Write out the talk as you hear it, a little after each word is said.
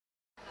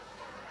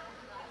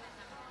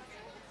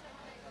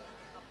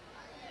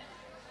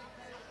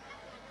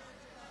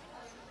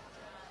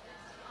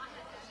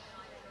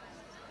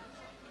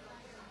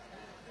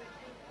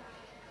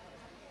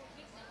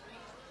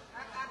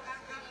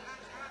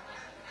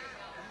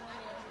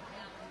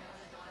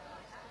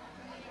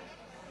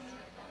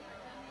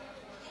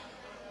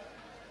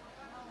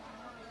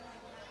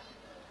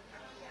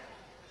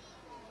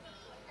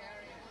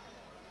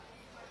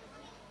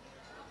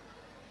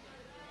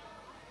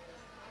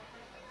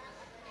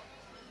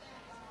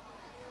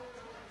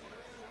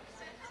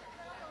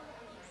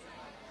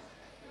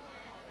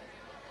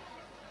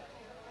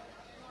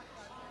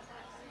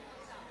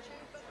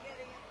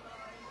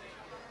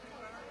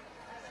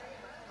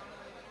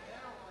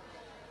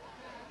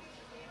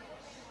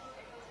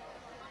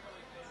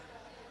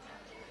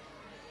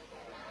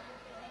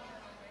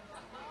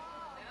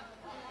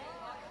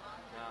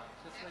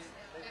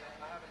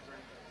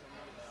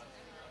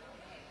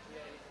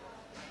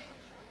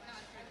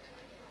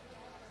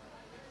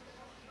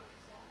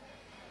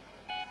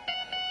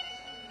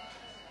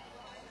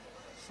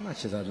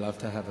Much as I'd love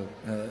to have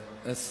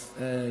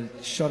a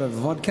shot of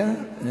vodka,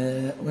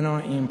 when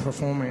I am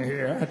performing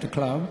here at the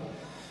club,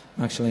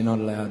 I'm actually not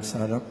allowed, so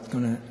I'm not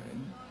going to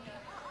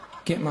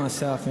get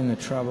myself into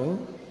trouble.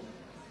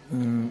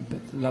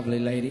 But the lovely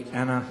lady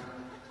Anna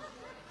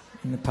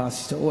in the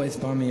past used to always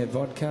buy me a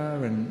vodka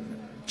and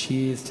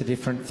cheers to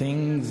different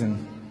things,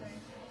 and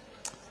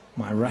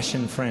my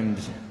Russian friend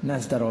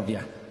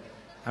Nazdarovya.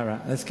 All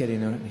right, let's get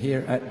into it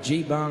here at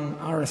Geebung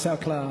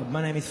RSL Club.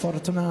 My name is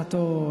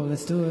Fortunato.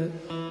 Let's do it.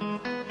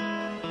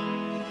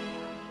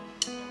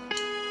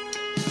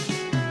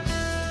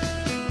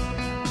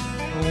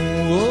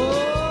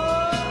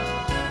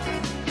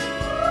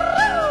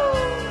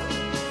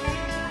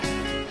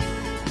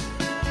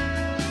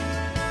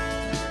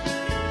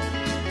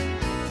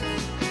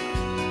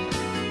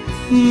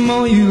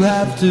 All you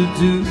have to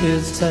do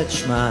is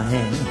touch my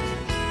hand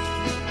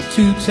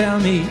to tell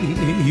me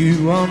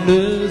you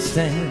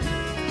understand,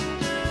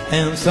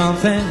 and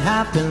something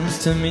happens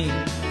to me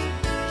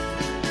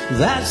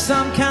that's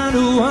some kind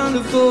of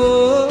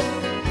wonderful.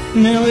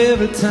 Now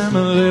every time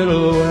a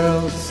little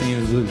world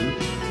seems blue,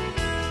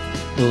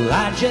 well,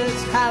 I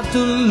just have to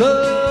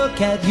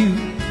look at you,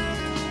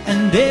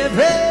 and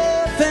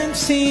everything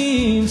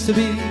seems to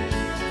be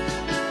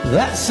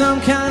that's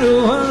some kind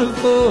of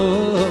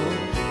wonderful.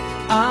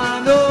 I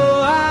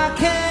know I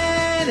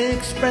can't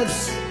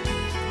express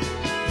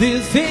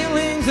these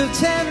feelings of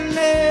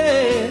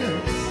tenderness.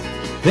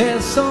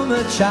 There's so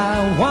much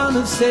I want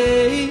to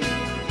say,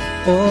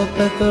 oh,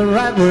 but the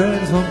right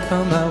words won't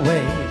come my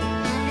way.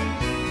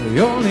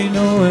 You only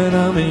know when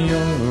I'm in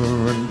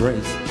your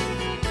embrace,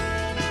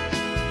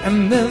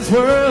 and this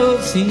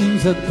world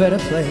seems a better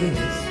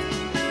place,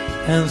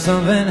 and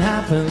something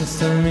happens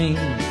to me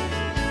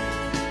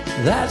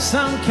that's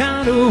some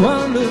kind of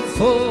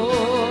wonderful.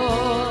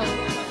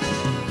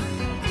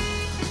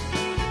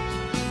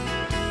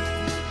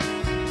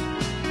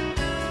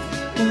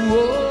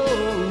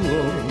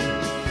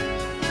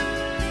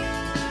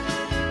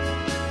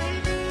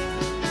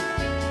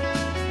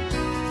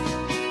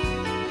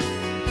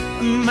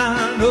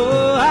 I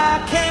know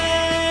I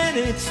can't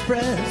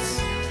express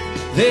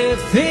the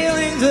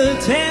feelings of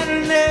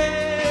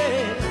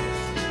tenderness.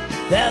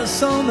 There's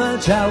so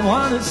much I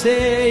want to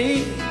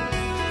say,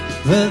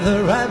 but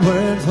the right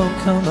words won't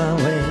come my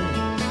way.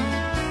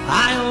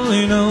 I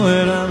only know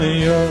when I'm in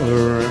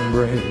your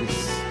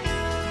embrace,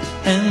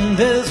 and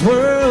this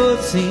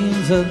world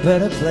seems a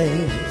better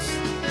place,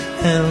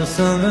 and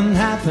something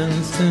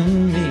happens to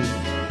me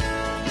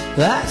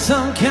that's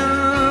some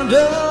kind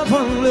of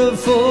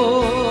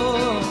wonderful.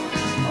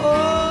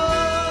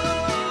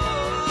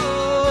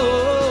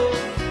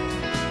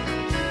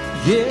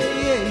 Yeah,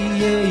 yeah,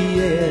 yeah,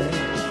 yeah.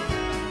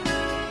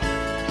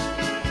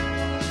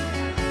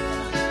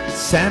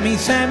 Sammy,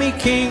 Sammy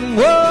King,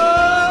 whoa.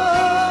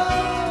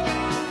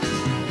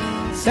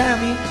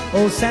 Sammy,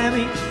 oh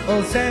Sammy,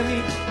 oh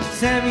Sammy,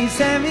 Sammy,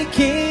 Sammy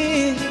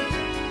King.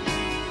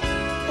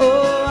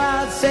 Oh,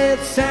 I said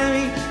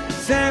Sammy,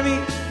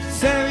 Sammy,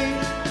 Sammy,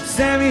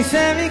 Sammy,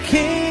 Sammy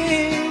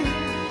King.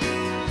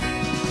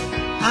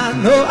 I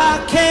know I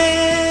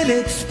can't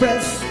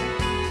express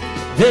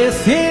the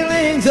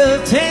feelings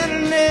of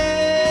tenderness.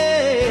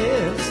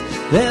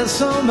 There's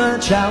so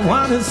much I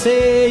want to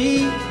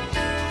say,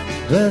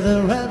 but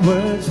the right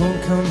words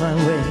won't come my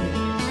way.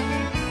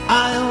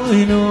 I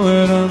only know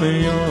when I'm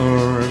in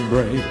your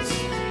embrace,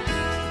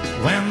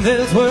 when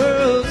this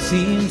world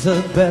seems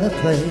a better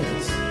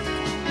place,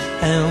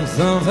 and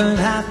something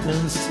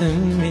happens to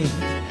me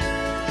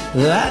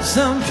that's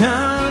some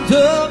kind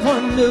of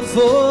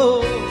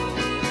wonderful.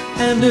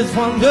 And it's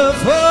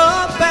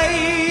wonderful,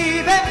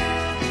 baby.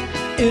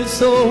 It's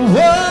so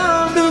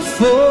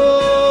wonderful.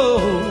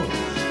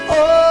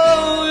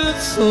 Oh,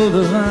 it's so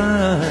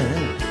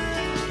divine.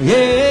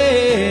 Yeah.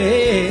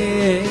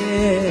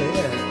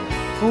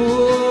 Oh.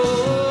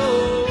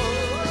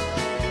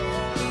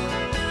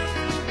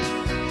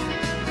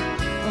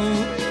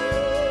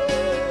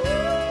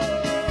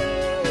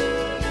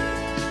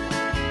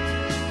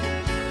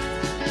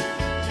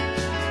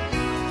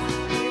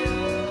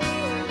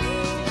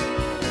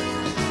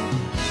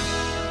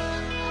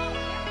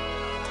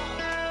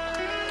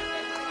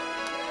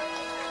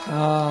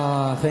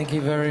 Ah, thank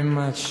you very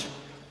much.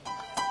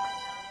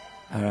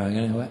 All right, I'm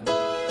going to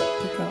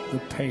pick up the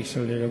pace a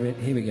little bit.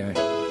 Here we go.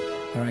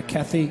 All right,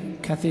 Kathy,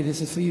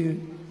 this is for you.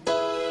 But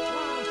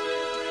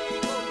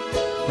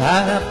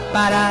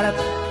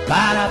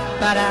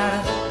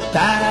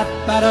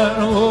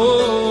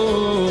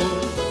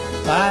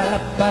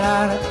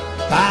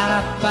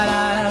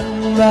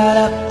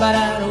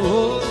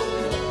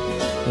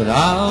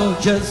I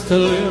was just a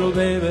little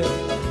baby,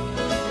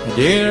 I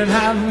didn't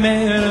have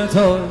many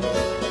toys.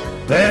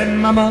 Then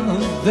my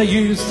mother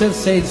used to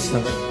say,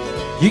 son,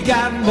 you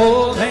got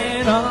more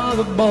than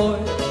other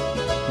boys.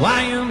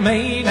 Why, you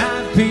may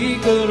not be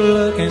good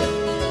looking,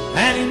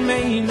 and you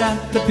may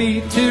not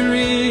be too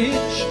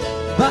rich,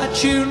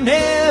 but you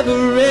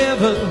never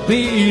ever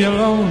be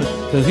alone,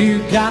 'cause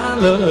you got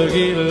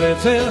lucky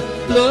lips. Well,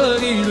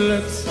 lucky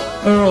lips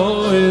are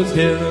always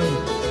given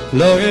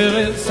Lucky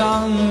lips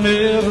are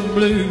never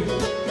blue.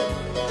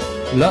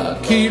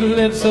 Lucky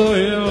lips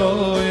will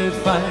always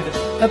find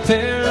a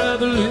pair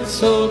of lips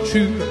so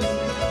true.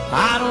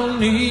 I don't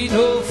need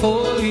no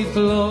four-leaf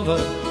clover,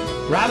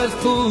 rabbit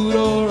foot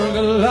or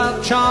a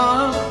love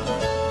charm.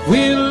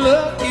 With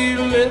lucky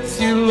lips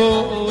you'll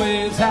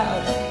always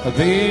have a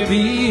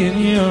baby in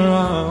your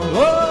arms.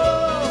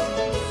 Oh,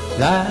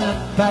 da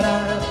ba da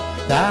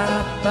da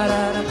ba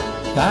da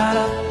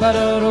da ba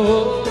da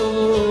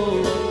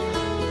oh,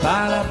 ba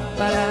da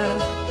ba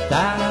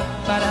da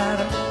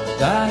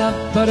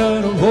ba da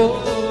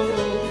oh.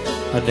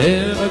 I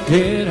never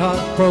get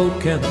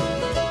heartbroken,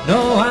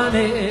 no, I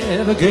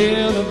never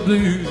get the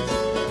blues.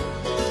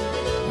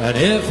 And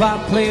if I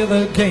play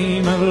the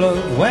game of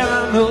love, well,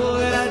 I know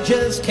that I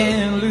just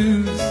can't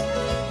lose.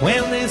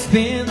 When they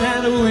spin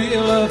that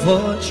wheel of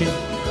fortune,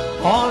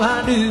 all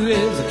I do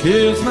is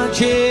kiss my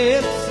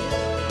chips.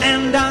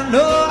 And I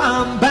know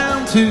I'm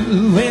bound to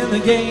win the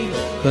game,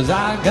 'cause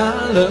I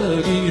got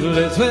lucky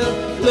lips. Well,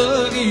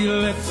 lucky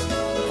lips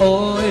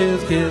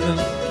always giving.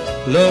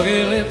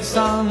 Lucky lips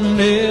are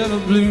never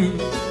blue.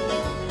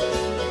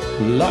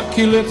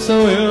 Lucky lips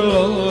will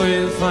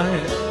always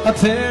find a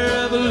pair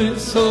of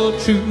lips so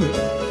true.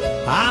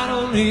 I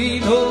don't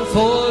need no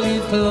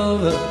four-leaf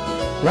clover,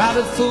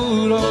 rabbit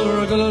foot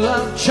or a good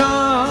love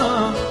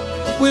charm.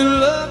 With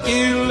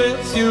lucky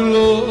lips you'll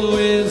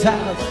always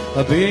have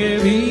a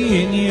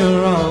baby in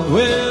your arms.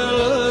 Well,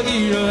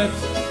 lucky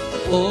lips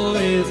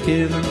always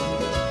giving.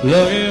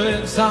 Lucky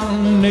lips are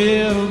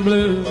never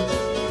blue.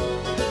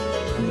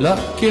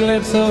 Lucky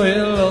lips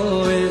will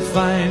always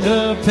find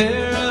a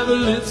pair of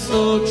lips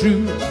so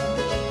true.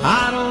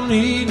 I don't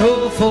need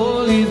no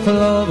four-leaf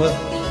clover,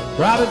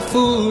 rabbit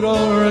foot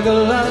or a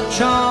good luck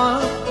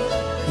charm.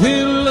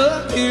 With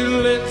lucky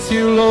lips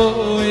you'll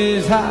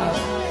always have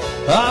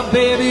a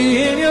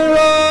baby in your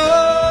arms.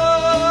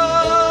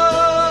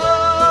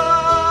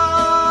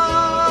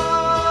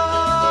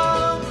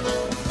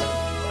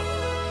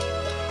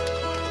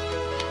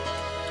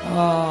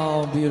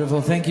 Oh,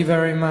 beautiful. Thank you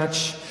very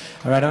much.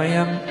 All right,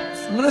 I'm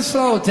going to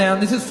slow it down.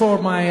 This is for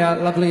my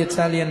lovely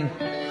Italian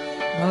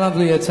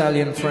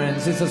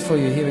friends. This is for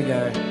you. Here we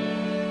go.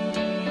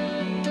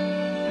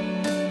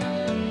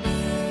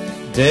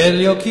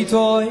 Degli occhi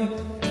tuoi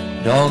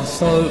non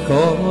so il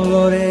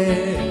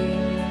colore,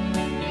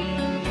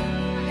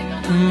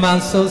 ma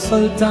so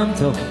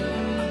soltanto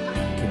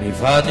che mi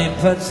fanno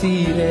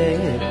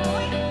impazzire.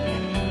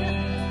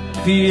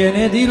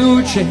 Piene di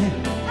luce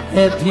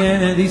e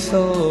piene di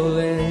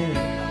sole,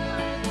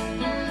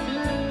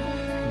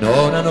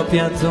 non hanno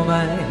pianto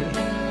mai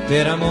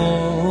per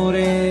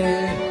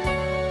amore.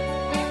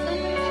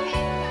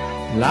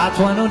 La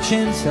tua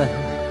innocenza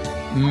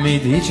mi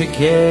dice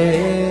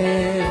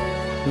che,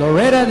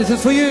 Loretta, this is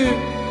for you,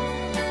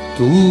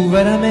 tu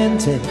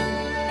veramente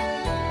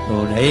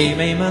non hai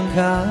mai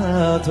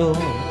mancato.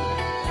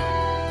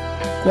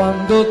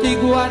 Quando ti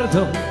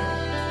guardo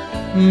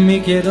mi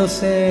chiedo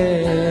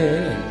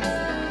se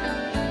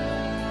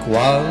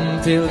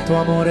quanto il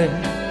tuo amore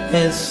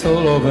è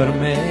solo per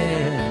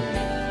me.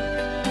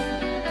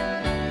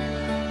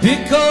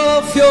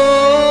 Piccolo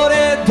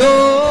fiore,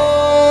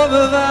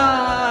 dove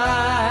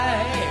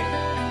vai?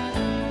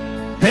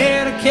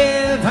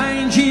 Perché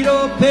vai in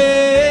giro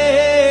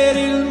per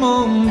il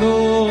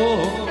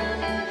mondo?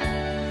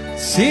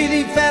 Se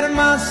ti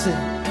fermasse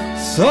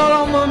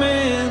solo un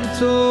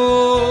momento,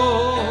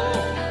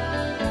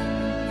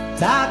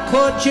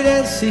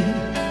 t'accorgeresti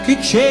che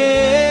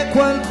c'è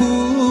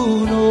qualcuno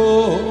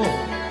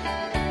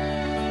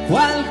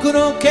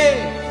che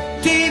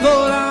ti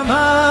vuole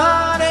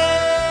amare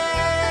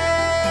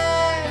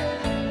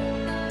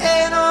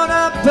e non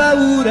ha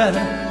paura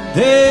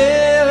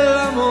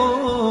dell'amore.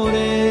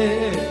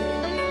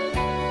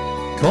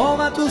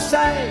 Come tu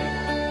sai,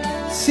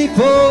 si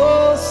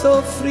può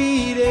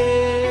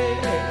soffrire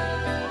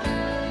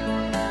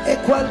e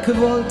qualche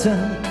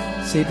volta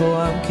si può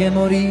anche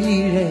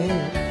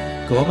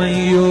morire, come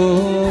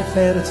io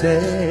per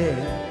te,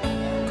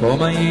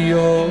 come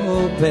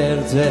io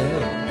per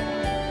te.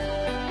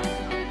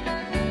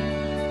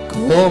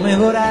 Come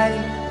vorrei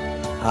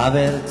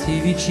averti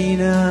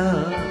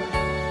vicina,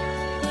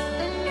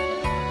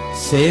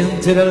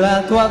 sentire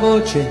la tua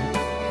voce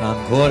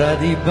ancora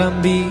di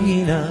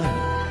bambina,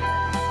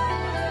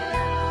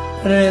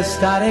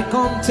 restare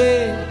con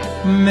te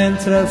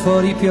mentre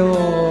fuori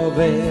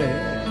piove,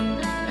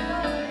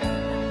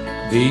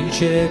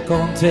 vincere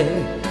con te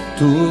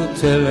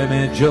tutte le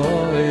mie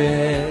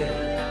gioie.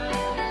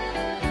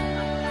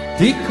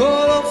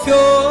 Piccolo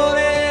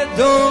fiore,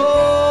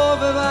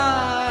 dove vai?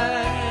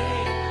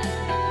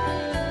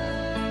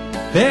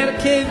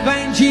 Perché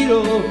vai in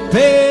giro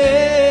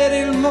per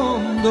il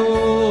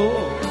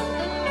mondo?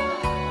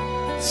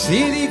 Se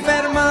ti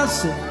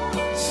fermasse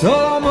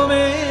solo un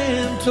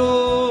momento,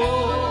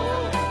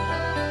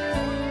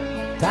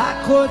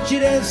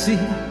 t'accorgeresti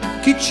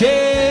che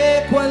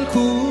c'è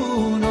qualcuno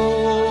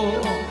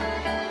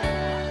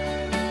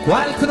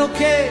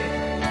che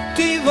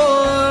ti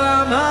vuole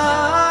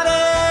amare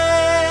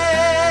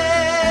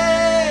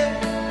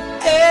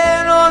e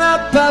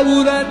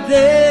paura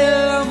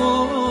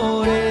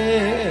dell'amore.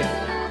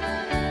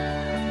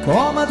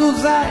 Come tu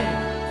sai,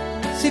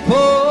 si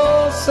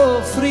può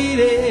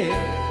soffrire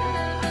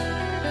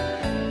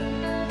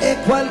e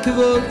qualche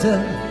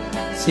volta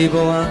si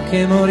può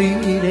anche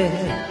morire,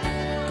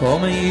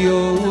 come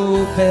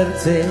io per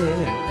te,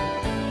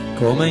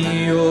 come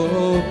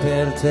io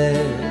per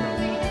te.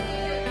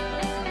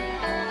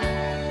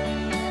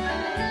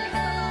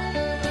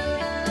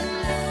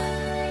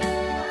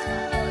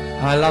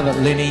 I love it,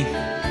 Lenny.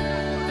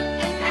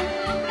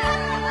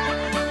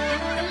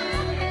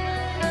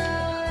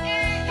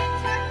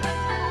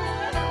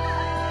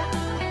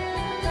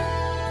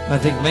 I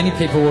think many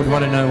people would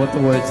want to know what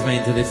the words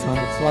mean to this song.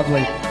 It's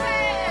lovely.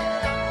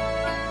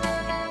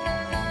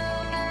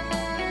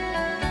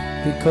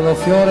 Piccolo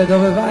fiore,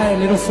 dove vai?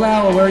 Little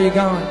flower, where are you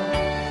going?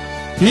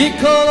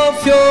 Piccolo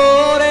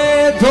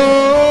fiore,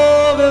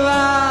 dove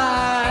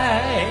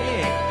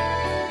vai?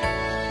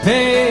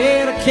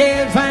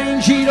 Perché vai in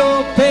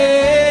giro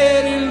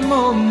per il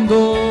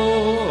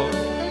mondo?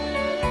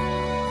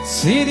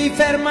 Se ti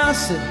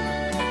fermasse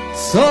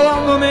solo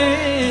un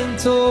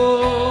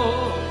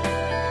momento,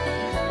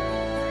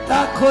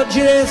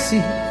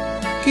 t'accorgeresti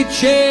che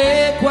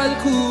c'è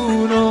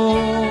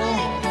qualcuno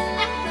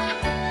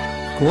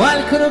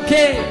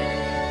che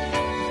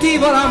ti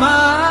vuole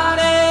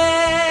amare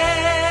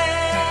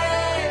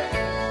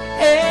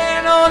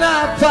e non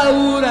ha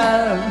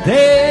paura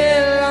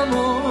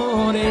dell'amore.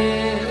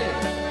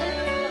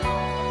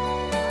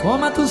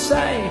 Come tu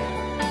sai,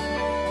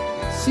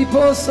 si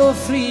può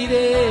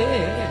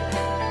soffrire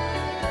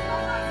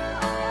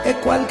e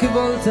qualche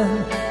volta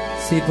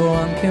si può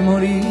anche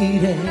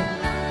morire,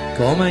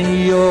 come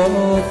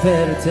io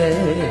per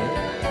te,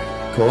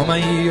 come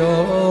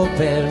io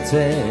per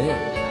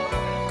te,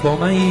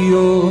 come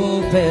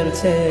io per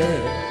te,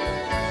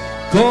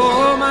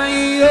 come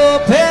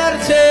io per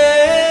te.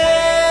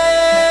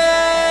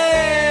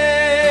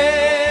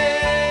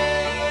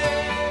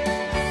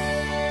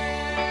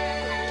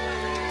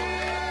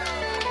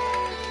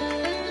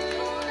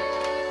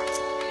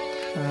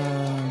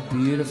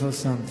 Beautiful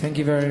song. Thank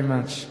you very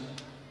much.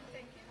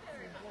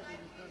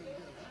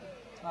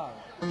 Oh,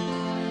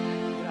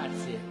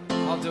 grazie.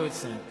 I'll do it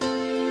soon.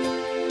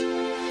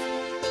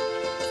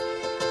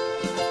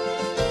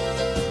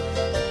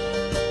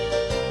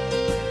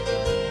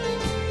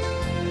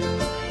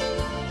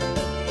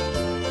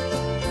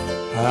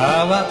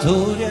 I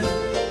told you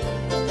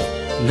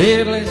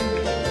lately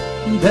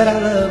that I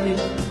love you.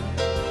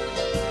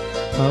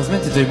 I was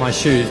meant to do my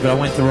shoes, but I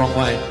went the wrong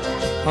way.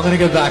 I'm going to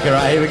go back, all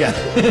right? Here we go.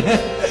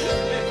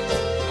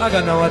 I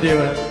got no idea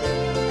what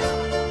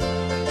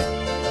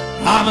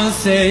I'ma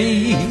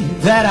say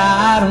that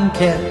I don't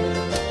care.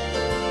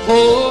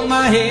 Hold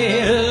my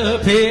head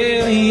up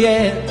in the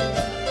air.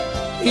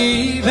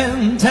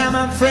 Even tell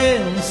my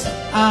friends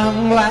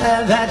I'm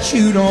glad that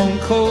you don't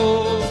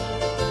call.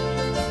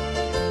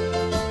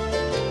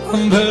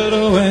 But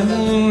when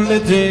the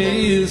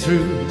day is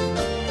through,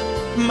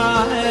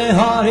 my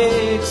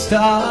heartache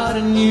starts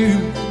anew,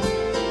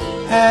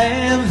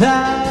 and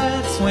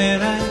that's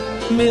when I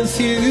miss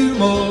you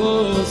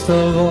most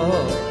of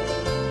all.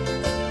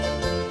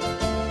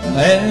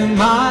 And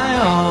my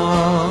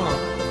arms,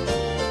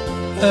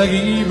 I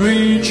keep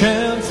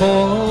reaching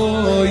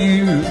for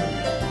you.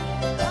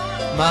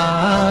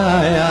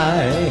 My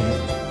eye,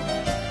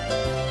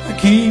 I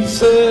keep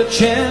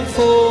searching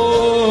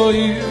for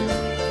you.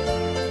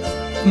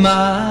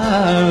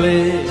 My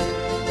lips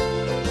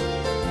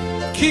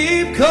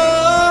keep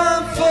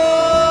calling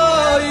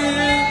for you,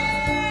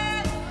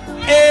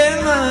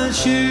 and my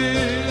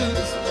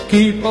shoes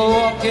keep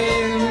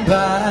walking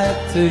back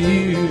to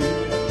you.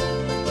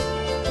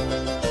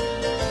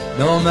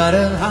 No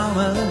matter how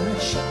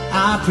much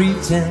I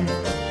pretend,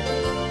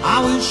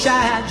 I wish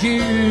I had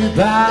you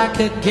back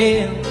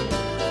again,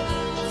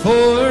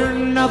 for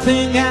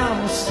nothing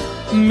else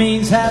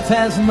means half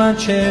as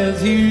much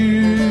as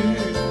you.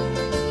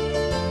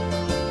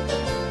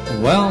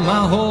 Well,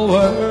 my whole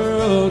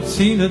world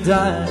seemed to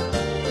die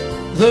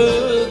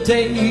the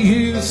day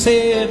you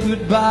said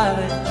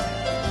goodbye,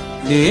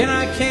 and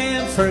I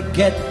can't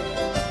forget,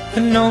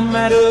 no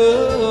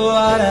matter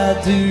what I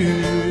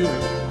do.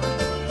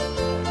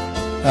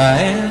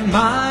 And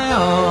my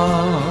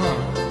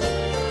arms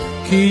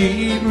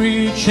keep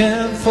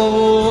reaching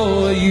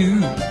for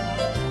you.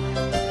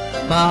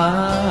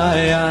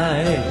 My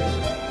eyes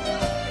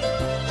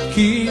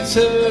keep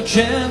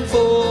searching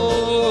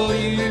for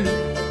you.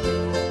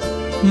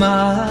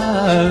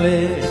 My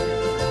lips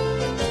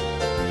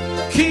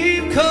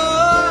keep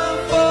calling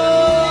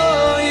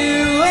for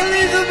you,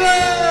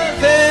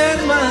 Elizabeth,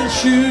 and my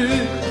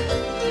shoes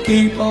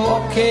keep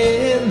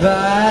walking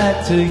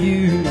back to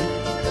you.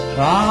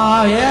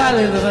 Oh yeah,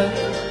 Elizabeth.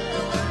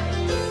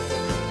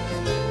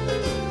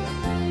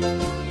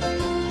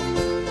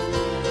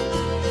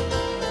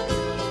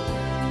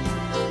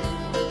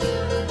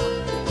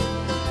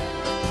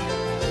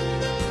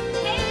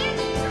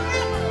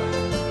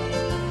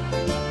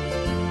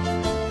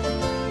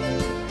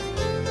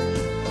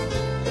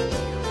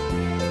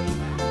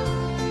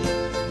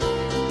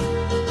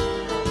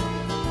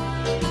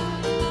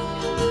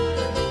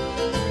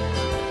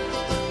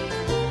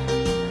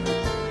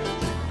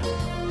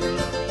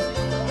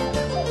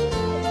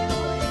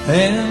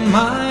 in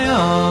my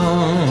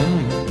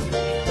arms,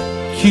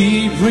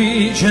 keep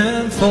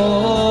reaching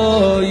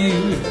for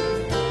you.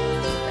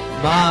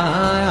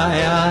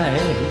 My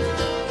eyes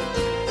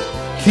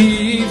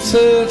keep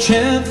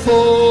searching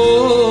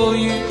for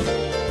you.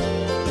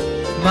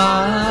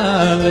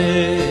 My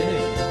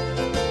lips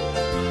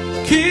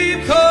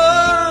keep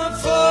calling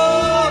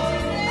for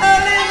a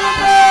little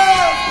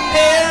more.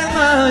 In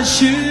my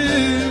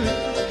shoes,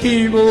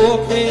 keep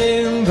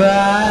walking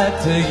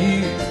back to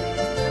you.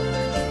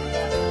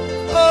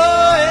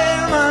 Oh,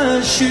 in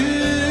my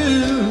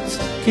shoes,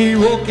 keep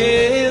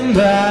walking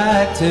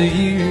back to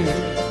you.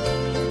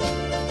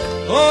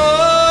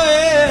 Oh,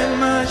 in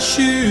my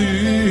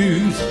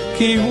shoes,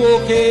 keep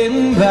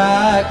walking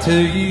back to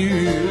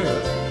you.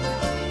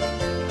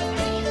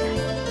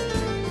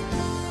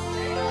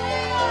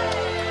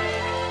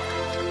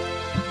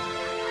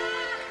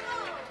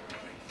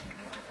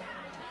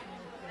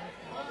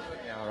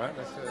 All right,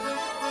 let's do it.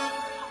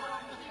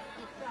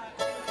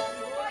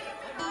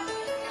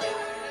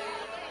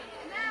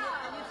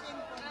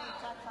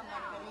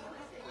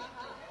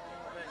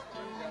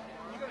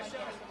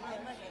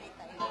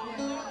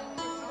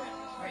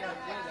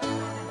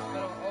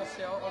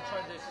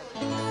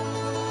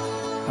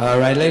 All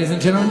right, ladies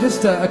and gentlemen,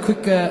 just a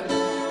quick, got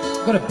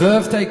a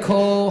birthday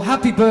call.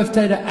 Happy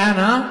birthday to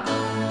Anna,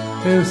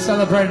 who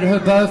celebrated her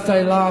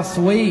birthday last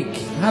week.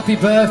 Happy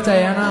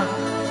birthday, Anna.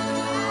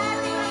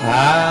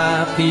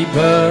 Happy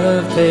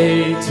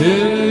birthday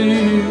to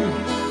you.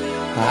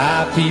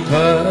 Happy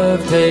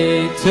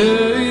birthday to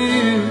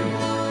you.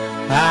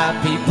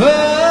 Happy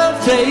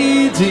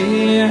birthday,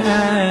 dear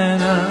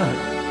Anna.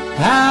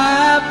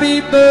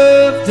 Happy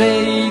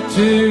birthday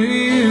to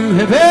you.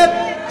 Hip hip,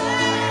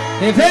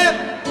 hip hip,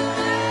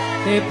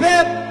 hip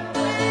hip.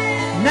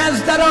 Na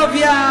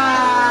zdrowia.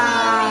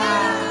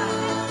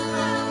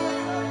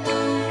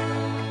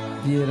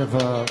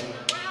 Beautiful.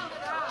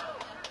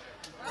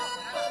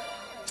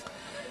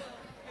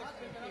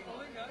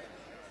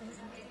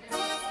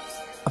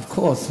 Of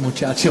course,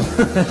 muchacho.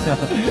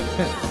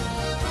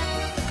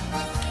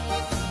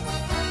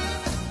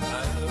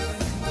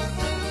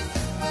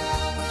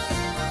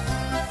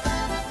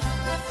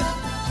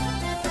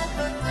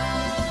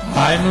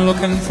 I'm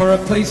looking for a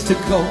place to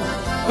go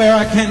where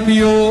I can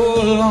be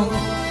all alone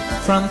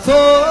from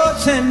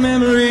thoughts and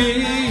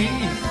memories,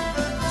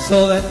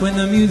 so that when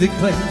the music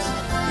plays,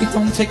 it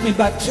don't take me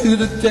back to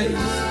the days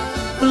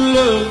when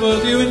love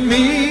was you and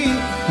me.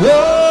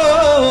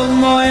 Oh,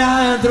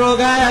 moja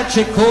droga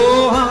cię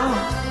kocham,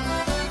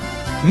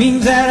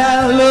 means that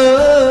I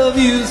love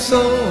you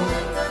so.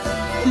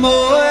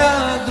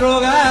 Moja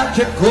droga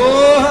cię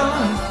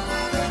kocham,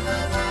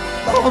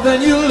 more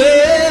than you'll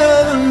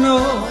ever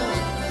know.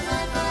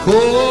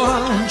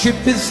 Kocham cię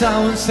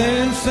całym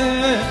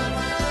sercem,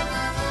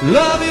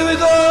 love you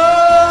with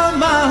all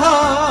my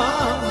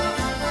heart.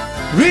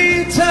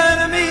 Return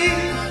to me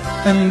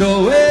and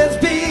always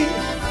be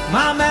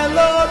my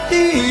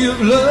melody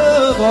of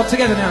love. All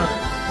together now.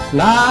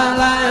 La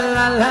la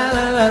la la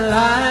la la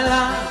la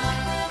la.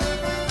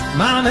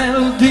 My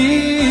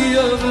melody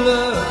of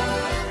love.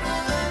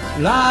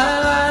 La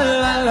la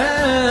la la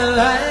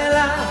la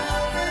la.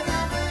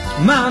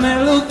 My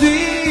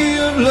melody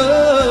of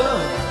love.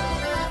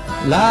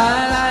 La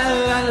la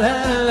la la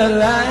la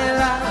la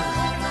la.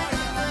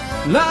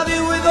 Love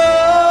you with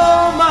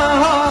all my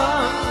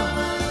heart.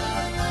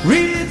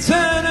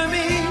 Return to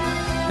me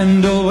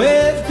and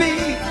always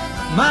be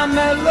my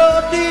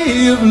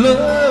melody of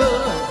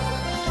love.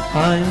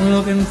 I'm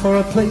looking for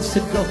a place to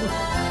go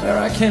where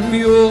I can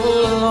be all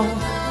alone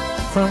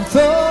from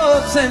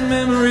thoughts and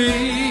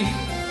memories,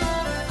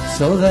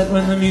 so that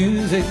when the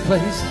music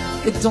plays,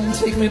 it don't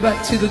take me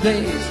back to the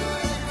days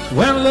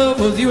when love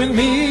was you and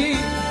me.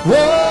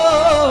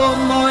 Whoa,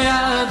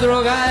 moja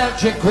droga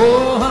cię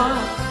kocham,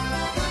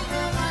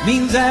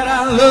 means that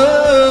I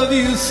love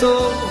you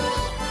so.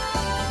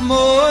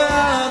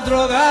 Moja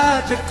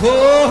droga cię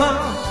kocham,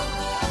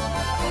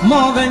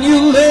 more than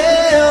you'll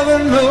ever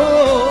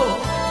know.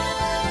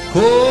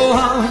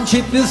 Kocham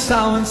cię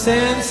całym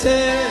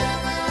sercem,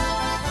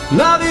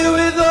 love you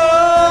with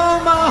all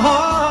my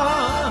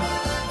heart.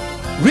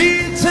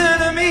 Return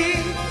to me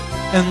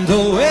and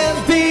always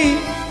be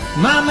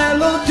my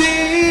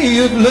melody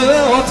of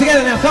love. All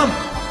together now, come.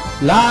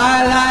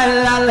 La la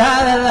la la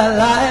la la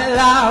la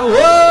la.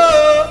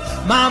 Whoa,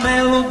 my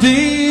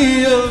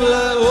melody of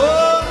love.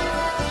 Whoa.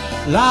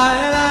 La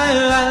la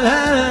la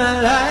la la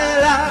la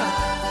la.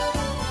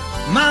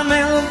 My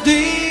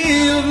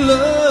melody of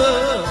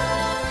love.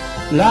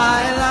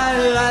 La la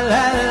la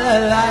la la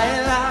la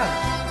la.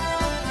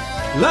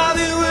 Love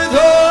you with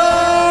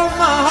all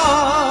my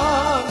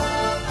heart.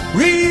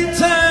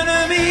 Return to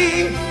me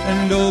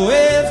and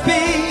always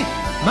be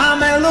my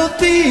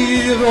melody.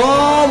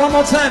 Oh, one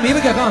more time. Here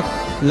we go. Come on.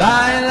 La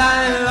la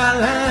la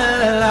la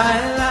la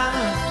la.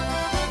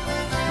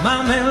 My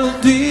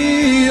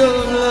melody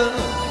of love.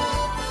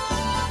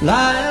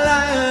 La la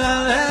la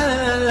la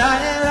la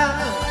la.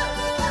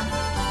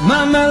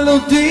 My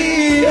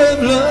melody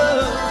of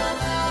love.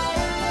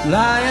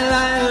 La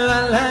la la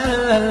la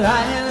la la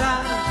la.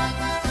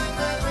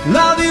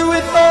 love you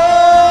with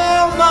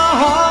all my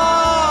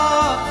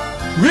heart.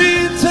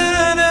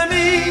 Return to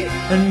me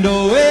and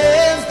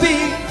always be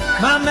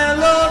my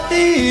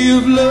melody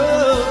of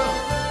love.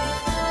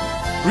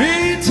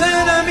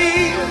 Return to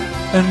me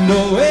and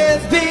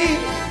always be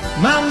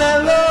my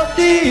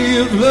melody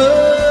of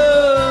love.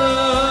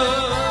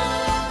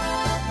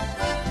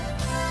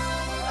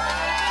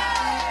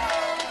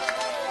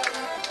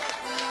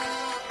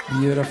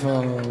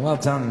 Beautiful, well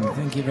done,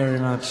 thank you very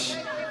much.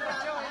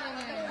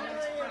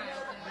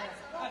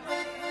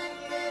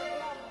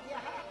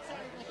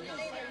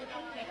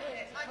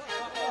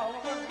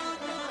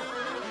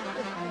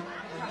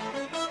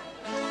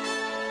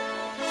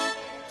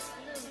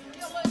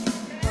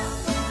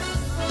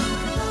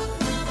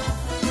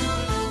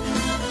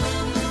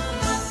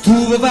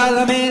 Tu vuoi fare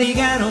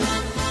l'americano,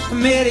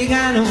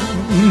 americano,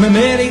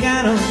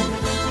 americano,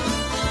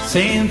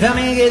 senta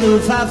me che tu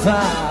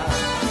fa.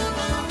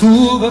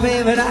 Tu vuoi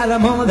bere alla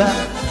moda,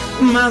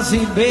 ma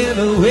si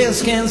beve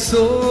whisky e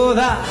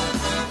soda,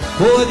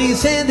 poi ti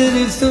senti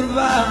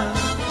disturbato.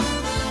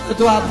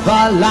 Tu a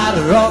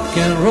ballare rock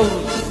and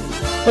roll,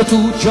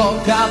 tu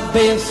gioca a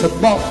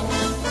baseball,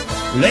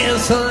 le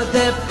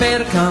solite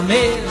per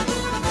camere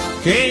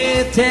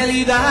che te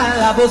li dà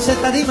la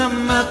borsetta di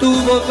mamma. Tu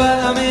vuoi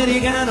fare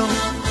l'americano,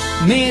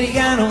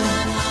 americano,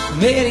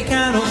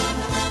 americano,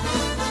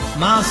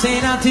 ma sei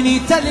nato in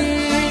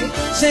Italia,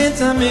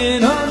 senza me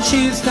non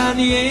ci sta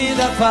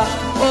niente a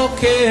fare.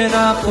 Ok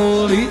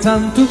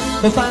napolitano, tu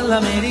vuoi fare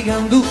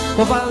l'americano, tu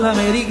vuoi fare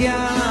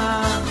l'americano.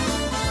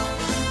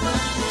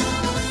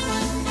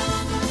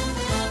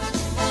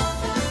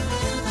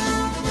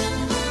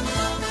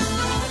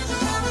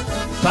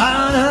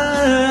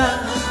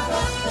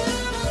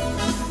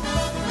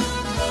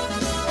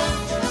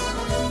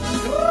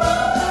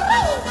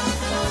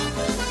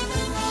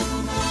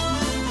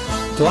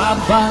 Tu a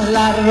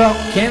ballare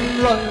rock and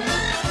roll,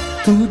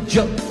 tu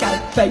gioca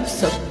al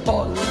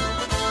baseball,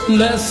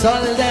 le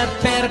solde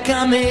per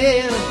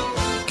camere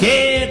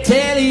che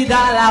te li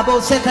dà la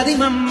borsetta di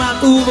mamma.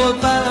 Tu vuoi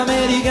fare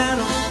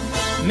l'americano,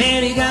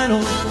 americano,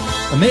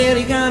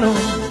 americano,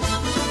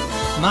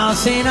 ma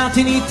sei nato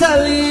in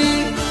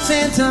Italia,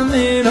 senza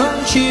me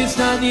non ci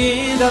sta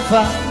niente a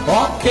fare.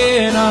 Ok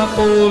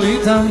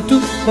napolitano,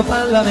 tu vuoi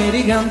fare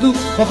l'americano, tu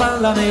vuoi fare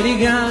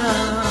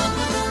l'americano.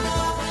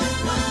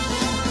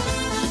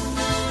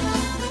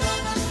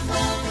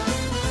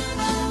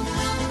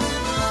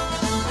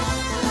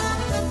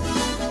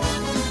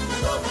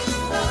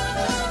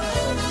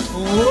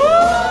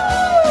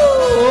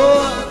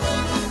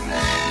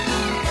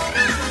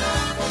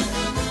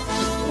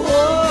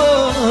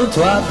 Tu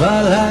a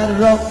ballare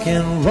rock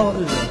and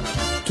roll,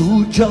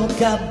 tu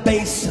gioca a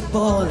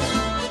baseball,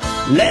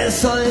 le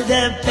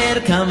solde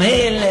per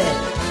camele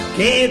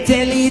che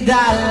te li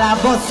dà la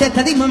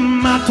borsetta di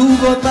mamma. Tu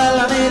vuoi fare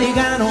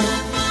l'americano,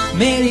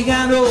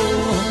 americano,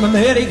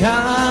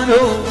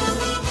 americano,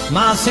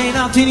 ma sei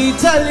nato in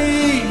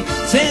Italia,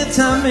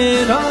 senza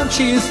me non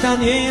ci sta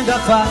niente a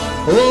fare.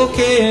 Ok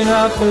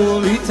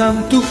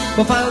napolitano, tu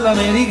vuoi fare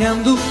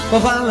l'americano, tu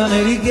vuoi fare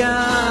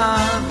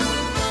l'americano.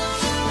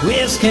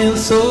 Whiskey and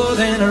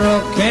soda and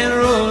rock and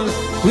roll,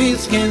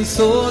 whiskey and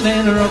soda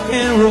and rock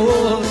and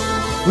roll,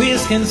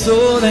 whiskey and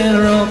soda and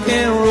rock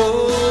and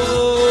roll.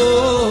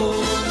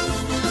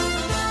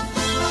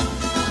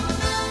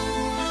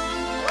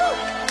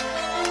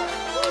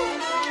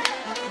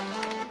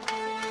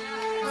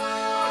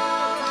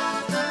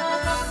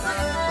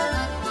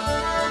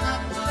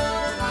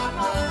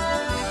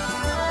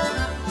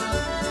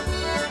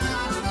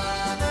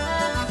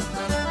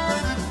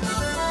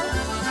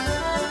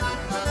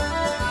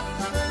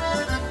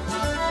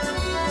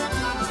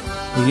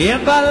 E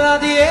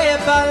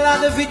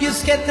ballate, figli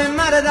schiette e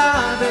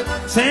maredate,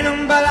 se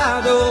non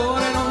ballate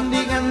ora non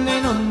di canne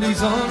non di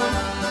sono.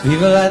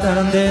 Viva la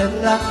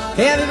tarantella,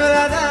 e viva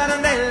la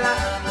tarantella,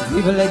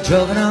 viva le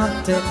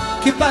giovanotte,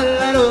 che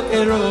balla rock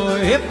and roll.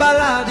 E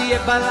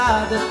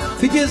ballate,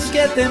 figli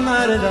schiette e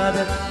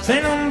maredate, se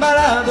non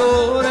ballate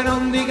ora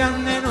non di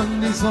canne non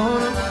di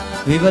sono.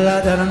 Viva la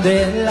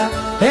tarantella,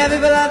 e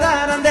viva la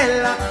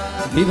tarantella,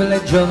 viva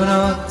le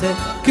giovanotte,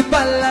 che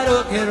balla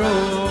rock and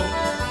roll.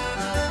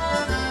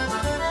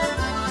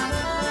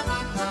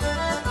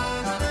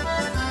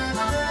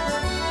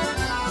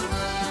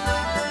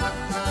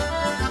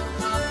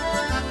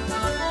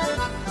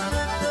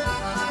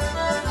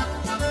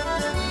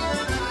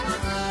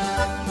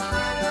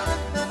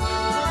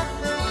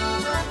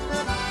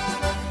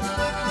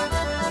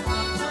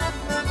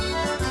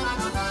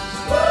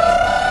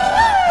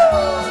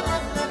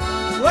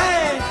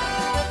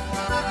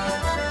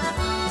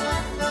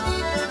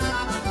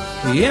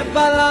 E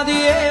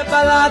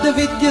ballate,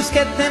 figli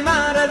schiette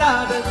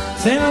maredate,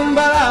 se non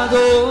ballate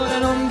ora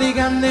non di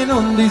canne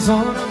non di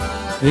sono.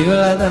 Viva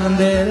la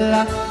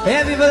tarantella,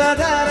 e viva la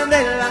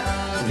tarantella,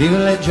 viva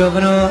le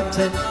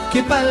giovanotte,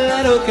 che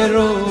balla rock and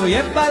roll.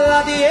 E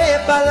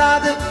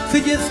ballate,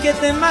 figli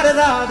schiette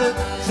maredate,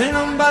 se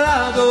non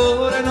ballate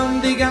ora non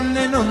di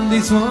canne non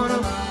di suono.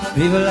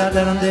 Viva la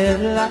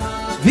tarantella,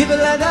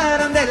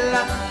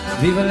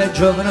 viva le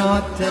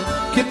giovanotte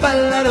che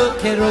balla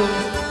rock and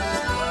roll.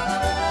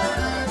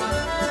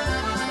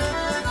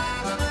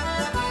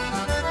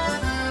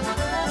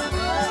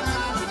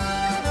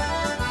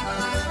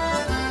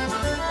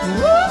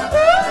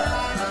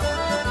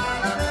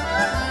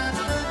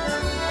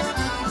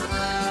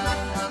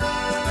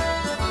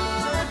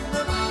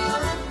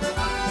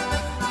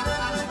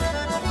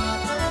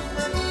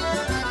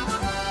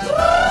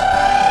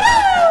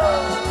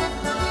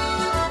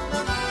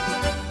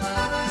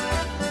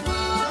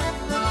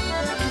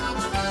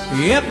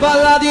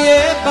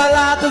 E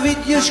ballato,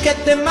 figlio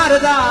schiette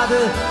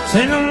maradate,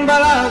 se non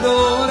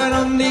ballato ora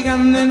non di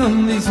canne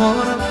non di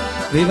suono.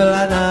 Viva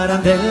la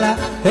tarantella,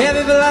 e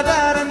viva la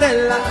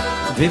tarantella,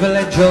 viva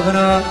le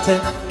giovanotte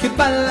che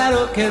balla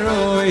rock and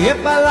roll. E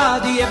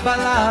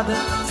ballate,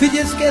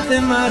 figlie schiette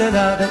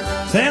maradate,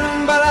 se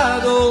non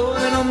ballato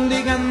ora non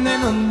di canne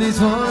non di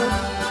suono.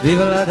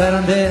 Viva la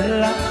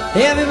tarantella,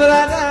 e viva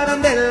la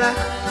tarantella,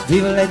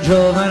 viva le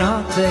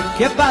giovanotte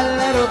che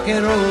balla rock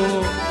and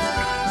roll.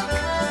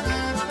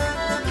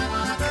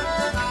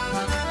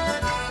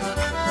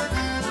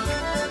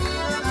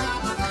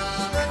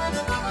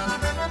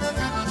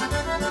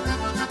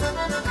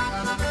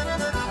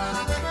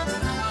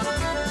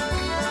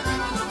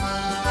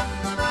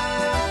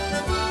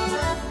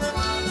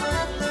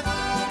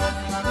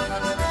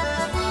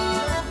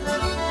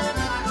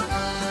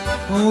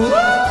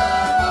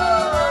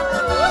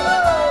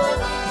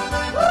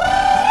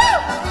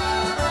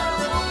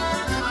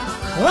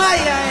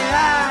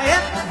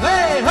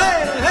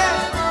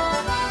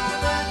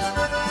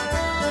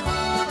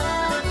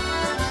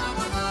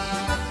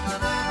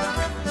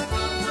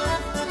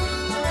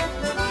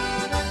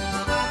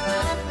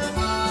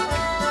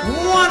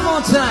 One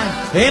more time.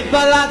 E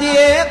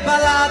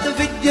ballate,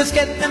 figlio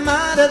schiette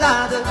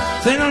maradate,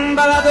 se non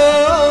ballate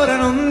ora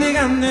non di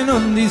canne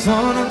non di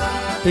suono.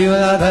 Viva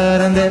la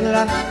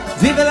tarantella,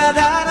 viva la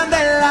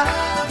tarantella,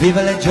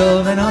 viva le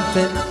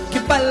giovanotte che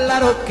balla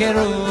rock and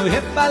roll.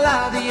 E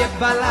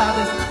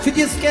ballate,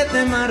 figlie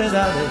schiette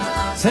maradate,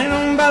 se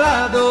non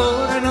ballate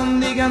ora non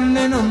di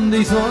canne non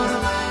di suono.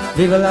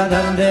 Viva la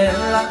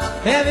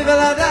tarantella, e viva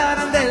la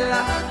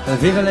tarantella,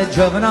 viva le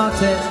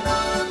giovanotte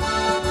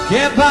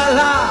che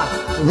balla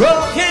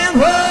rock and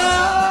roll.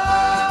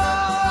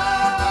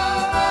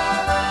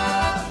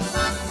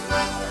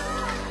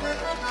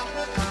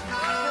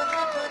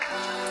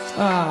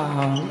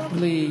 Ah,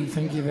 lovely,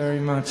 thank you very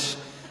much.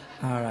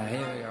 All right, here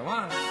we go,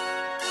 one.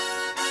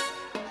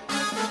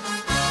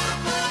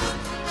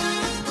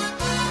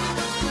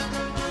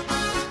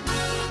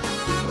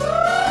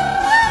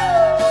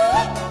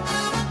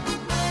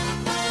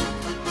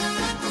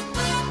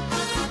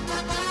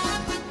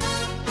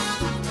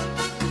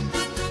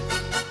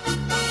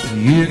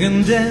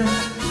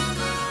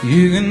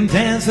 You can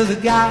dance with a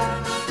guy,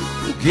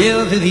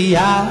 give you the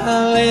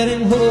eye, let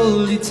him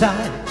hold you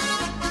tight.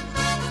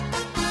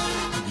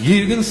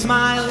 You can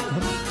smile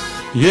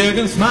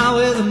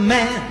with a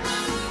man,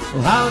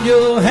 hold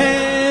your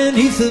hand,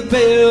 he's a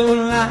pale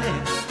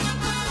light.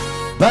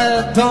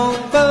 But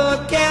don't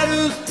forget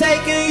who's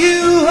taking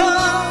you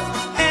home,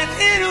 and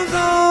in whose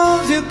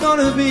arms you're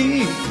gonna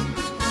be.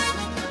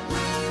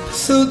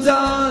 So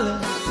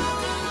darling,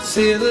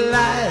 say the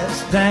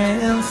last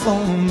dance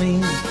for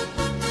me.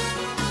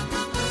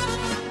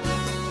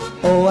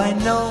 Oh, I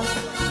know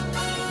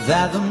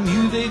that the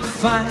music's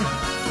fine,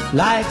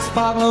 like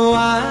sparkling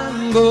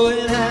wine, go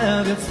and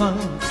have your fun.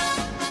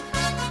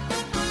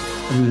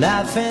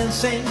 Laugh and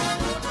sing,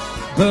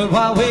 but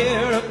while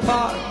we're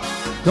apart,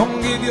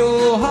 don't give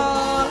your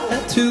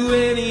heart to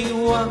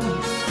anyone.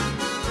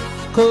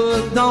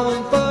 'Cause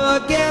don't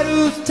forget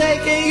who's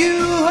taking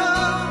you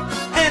home,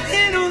 and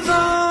in whose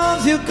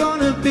arms you're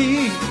gonna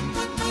be.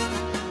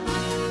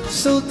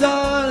 So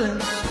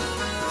darling,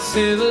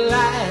 say the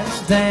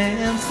last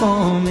dance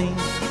for me.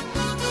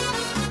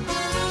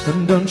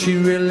 And don't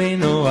you really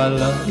know I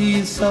love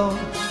you so?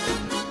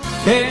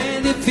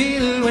 Can you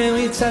feel it when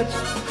we touch?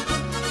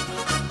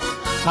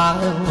 I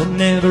will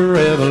never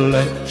ever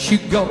let you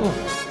go.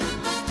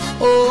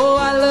 Oh,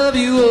 I love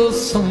you oh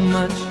so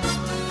much.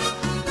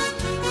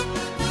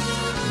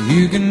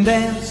 You can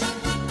dance,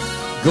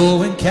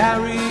 go and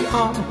carry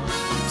on,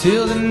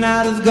 till the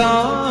night is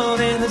gone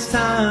and it's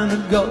time to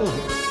go.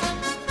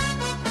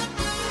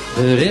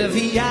 But if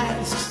he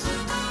asks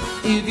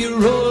if you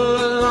roll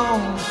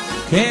along,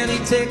 can he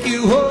take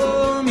you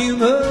home, you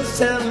must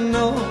tell him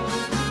no.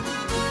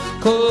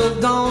 'Cause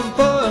don't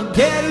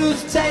forget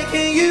who's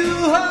taking you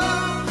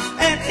home,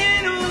 and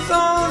in whose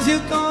arms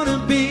you're gonna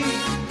be.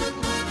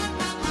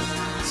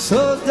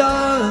 So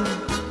darling,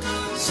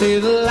 say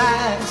the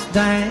last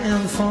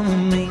dance for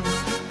me.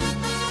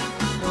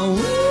 Oh,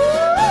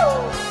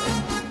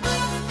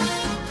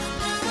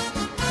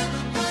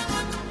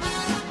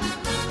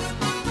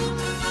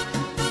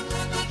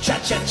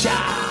 cha-cha-cha,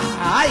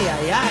 ay,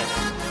 ay, ay.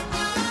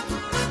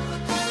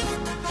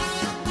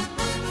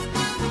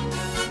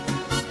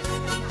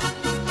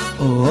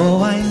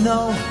 Oh, I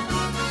know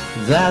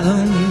that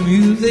the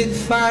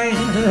music's fine,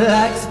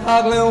 like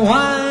sparkling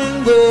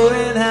wine, go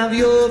and have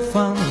your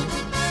fun.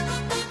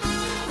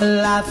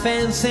 life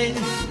and sin.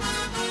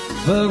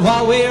 But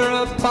while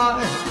we're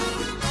apart,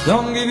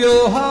 don't give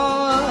your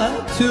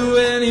heart to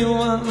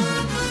anyone.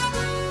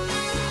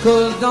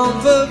 'Cause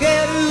don't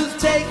forget who's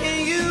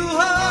taking you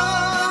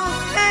home,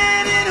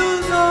 and in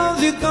whose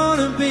arms you're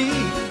gonna be.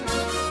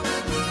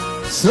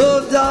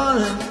 So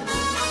darling,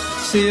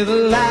 see the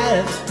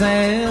light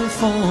stand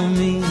for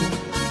me.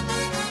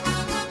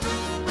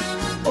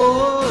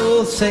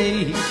 Oh,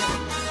 say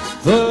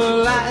the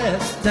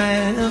light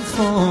stand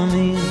for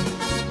me.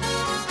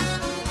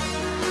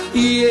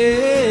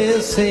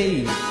 Yes,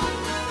 say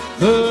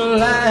the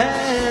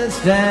light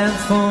stand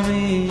for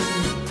me.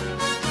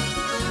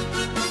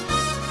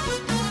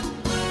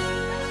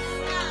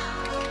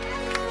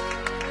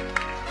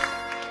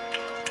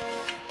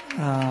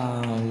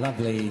 Ah,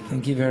 lovely.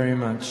 Thank you very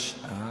much.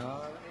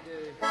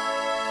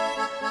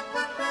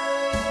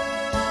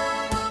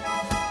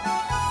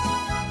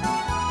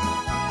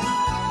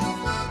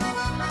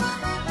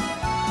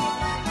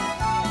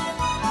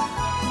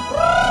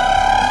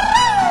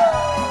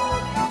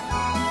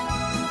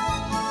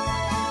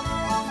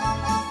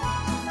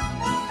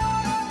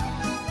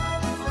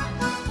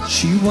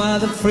 She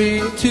was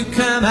afraid to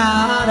come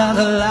out of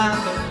the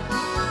locker.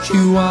 She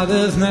was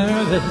as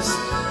nervous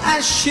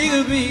as she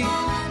could be.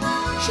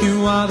 She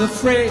was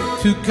afraid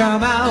to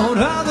come out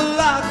of the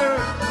locker.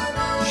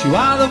 She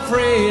was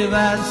afraid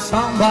that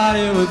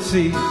somebody would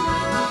see.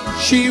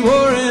 She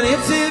wore an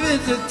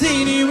itsy-bitsy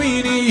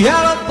teeny-weeny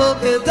yellow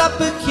polka-dot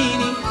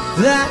bikini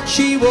that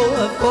she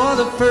wore for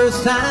the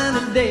first time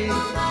today.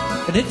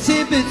 An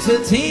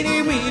itsy-bitsy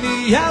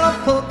teeny-weeny yellow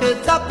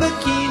polka-dot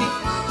bikini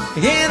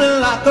in a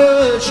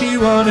locker she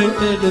wanted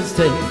to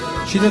stay.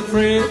 She's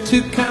afraid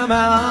to come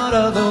out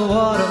of the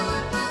water,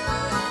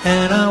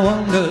 and I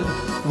wondered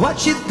what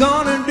she's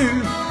gonna do.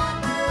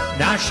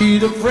 Now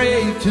she's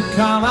afraid to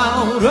come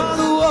out of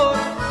the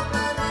water,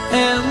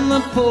 and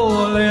the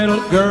poor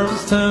little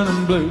girl's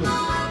turning blue.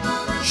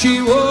 She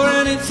wore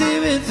an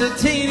itsy-bitsy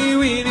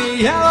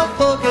teeny-weeny yellow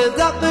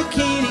polka-dot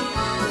bikini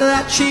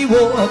that she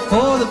wore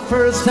for the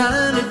first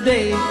time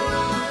today.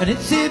 An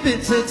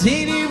itsy-bitsy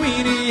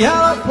teeny-weeny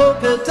yellow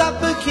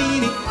polka-dot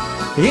bikini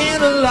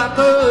in a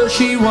locker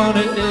she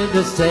wanted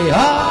to stay.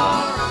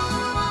 Oh.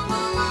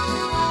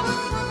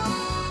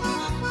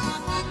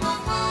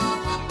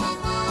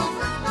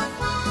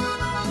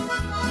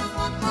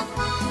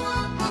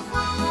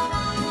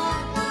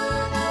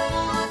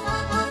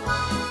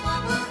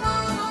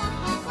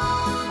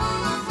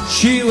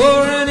 She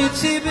wore an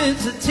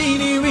itsy-bitsy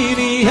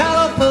teeny-weeny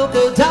yellow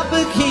polka-dot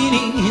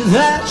bikini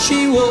that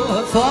she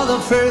wore for the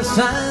first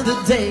time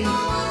today.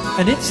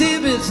 An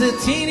itsy-bitsy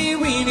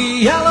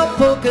teeny-weeny yellow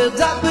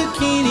polka-dot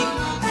bikini,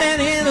 and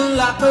in a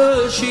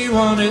locker she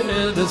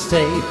wanted to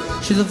stay.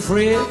 She's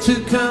afraid to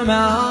come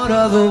out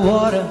of the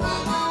water,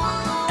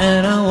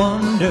 and I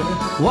wonder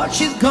what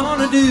she's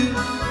gonna do.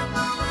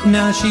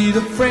 Now she's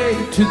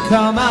afraid to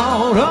come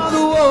out of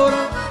the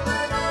water,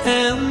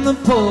 and the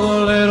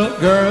poor little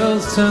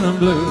girl's turning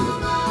blue.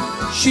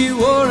 She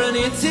wore an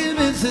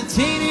itsy-bitsy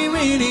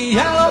teeny-weeny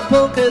yellow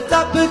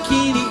polka-dot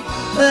bikini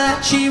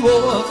that she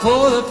wore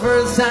for the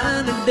first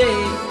time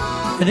today.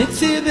 An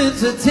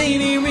itsy-bitsy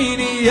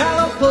teeny-weeny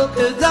yellow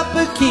polka-dot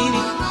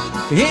bikini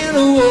in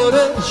the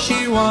water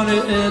she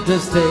wanted to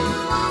stay.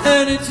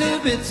 An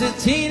itsy-bitsy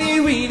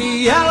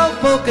teeny-weeny yellow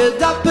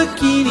polka-dot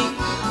bikini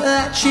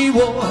that she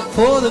wore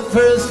for the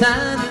first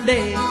time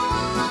today.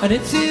 An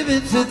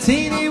itsy-bitsy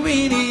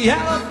teeny-weeny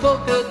yellow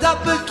polka-dot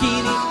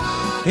bikini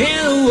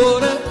in the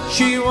water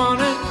she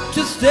wanted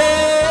to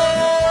stay.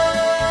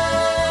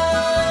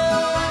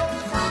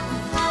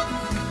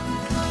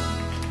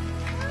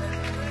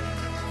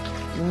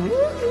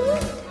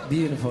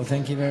 Beautiful,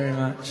 thank you very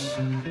much.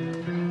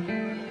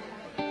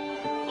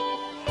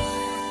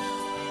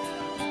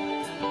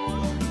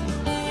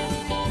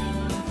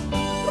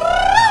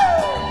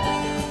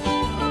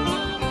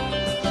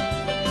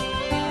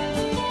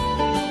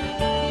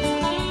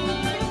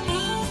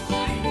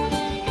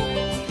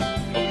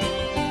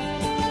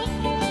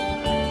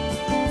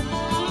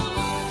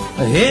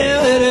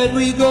 Here did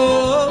we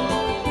go,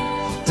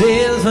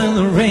 days when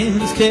the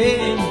rains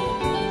came,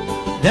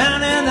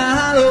 down in the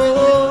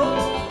hollow,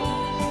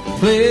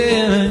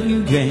 playing a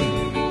new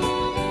game,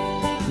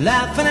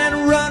 laughing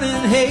and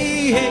running,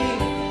 hey,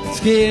 hey,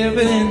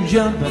 skipping and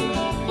jumping,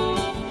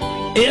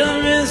 in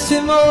a misty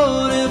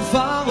morning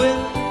fog with,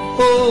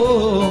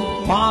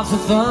 oh, lots of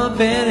fun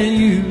being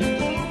you,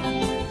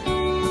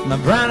 my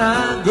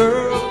brown-eyed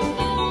girl,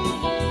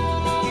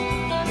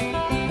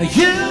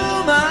 you,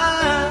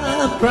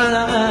 my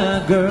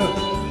brown-eyed girl.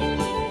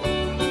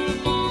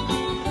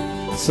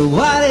 So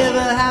whatever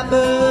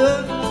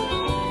happened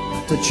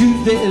to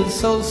Tuesday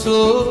so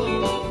slow,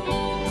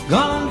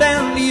 gone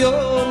down the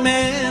old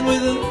man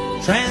with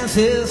a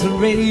transistor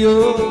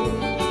radio,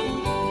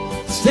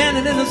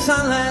 standing in the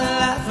sunlight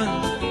laughing,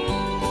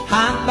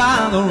 high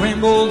by the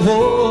rainbow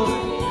wall,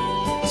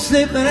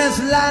 slipping and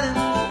sliding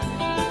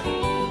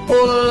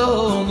all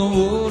along the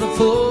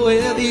waterfall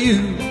with you,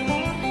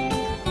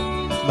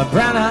 my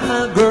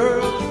brown-eyed girl.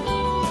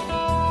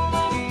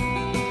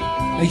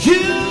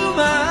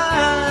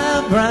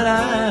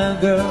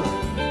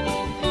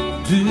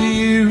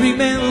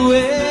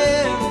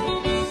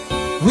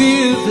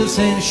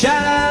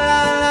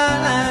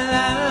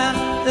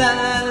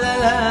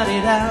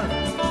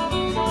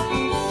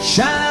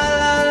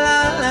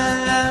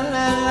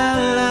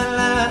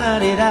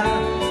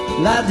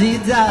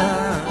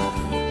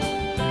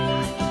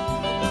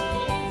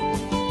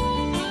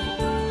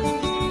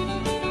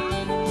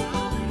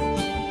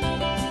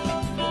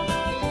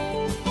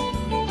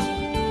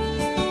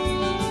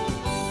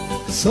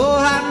 So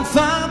I can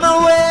find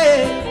my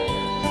way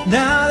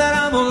now that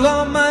I'm all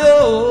on my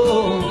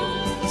own.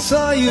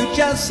 Saw you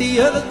just the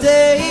other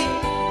day.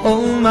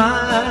 Oh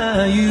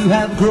my, you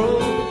have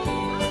grown.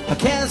 I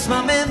cast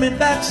my memory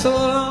back so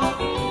long.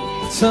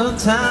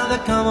 Sometimes I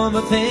come home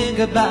and think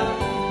about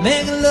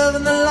making love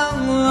in the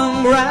long,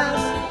 long grass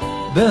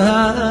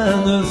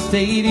behind the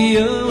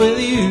stadium with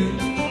you,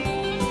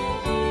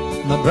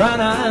 my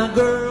brown-eyed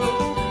girl.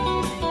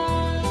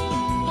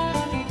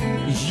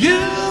 You,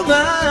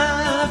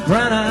 my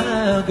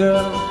brown-eyed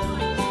girl.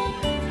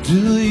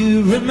 Do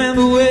you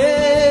remember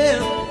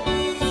when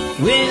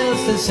we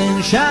used to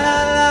sing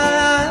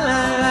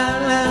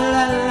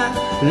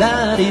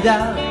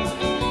sha-la-la-la-la-la-la-la-la-la-di-da,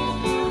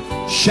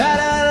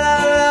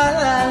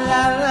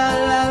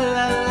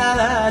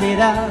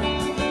 sha-la-la-la-la-la-la-la-la-la-di-da,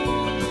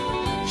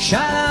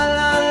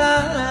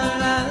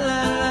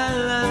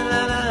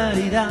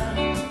 sha-la-la-la-la-la-la-la-la-la-di-da,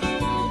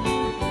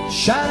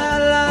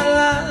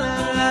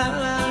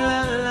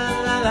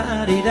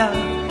 sha-la-la-la-la-la-la-la-la-di-da,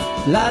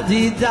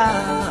 la-di-da.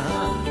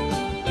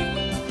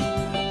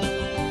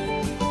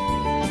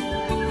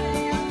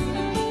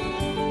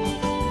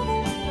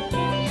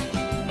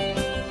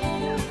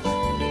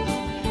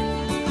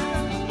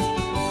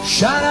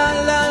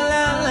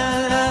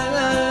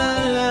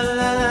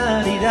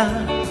 Sha-la-la-la-la-la-la-la-la-di-da,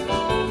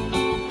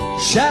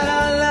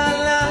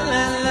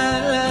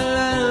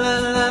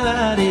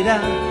 sha-la-la-la-la-la-la-la-la-di-da,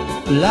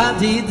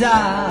 la-di-da.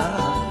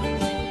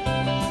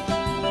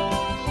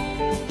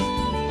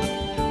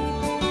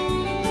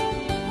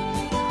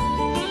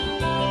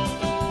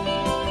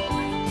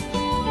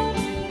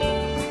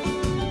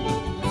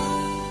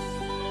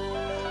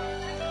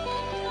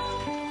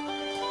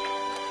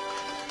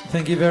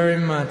 Thank you very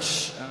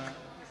much.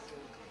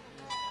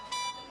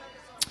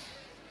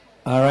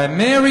 All right,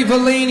 Mary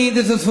Valini,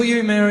 this is for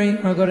you, Mary.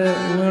 We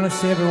want to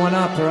see everyone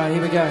up. All right,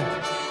 here we go.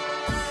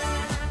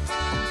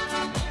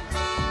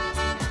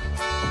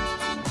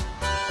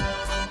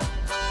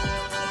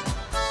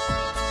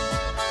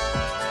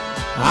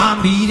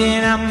 I'm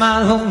beating on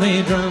my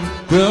lonely drum.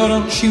 Girl,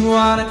 don't you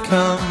want to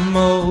come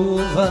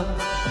over?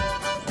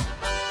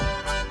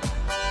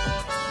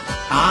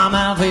 I'm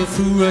halfway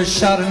through a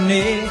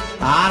Chardonnay.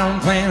 I don't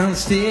plan on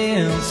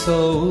staying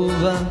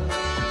sober.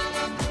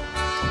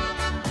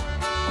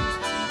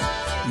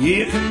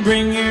 You can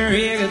bring your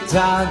air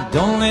guitar,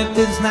 don't let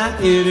this night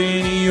get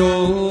any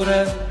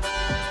older.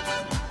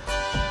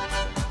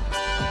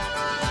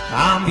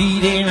 I'm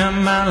beating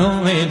on my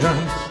lonely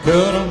drum,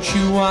 girl, don't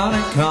you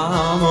wanna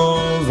come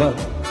over?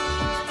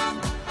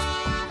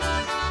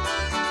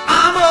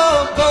 I'm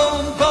a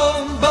boom,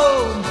 boom,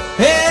 boom,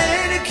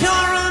 and it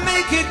can't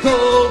make it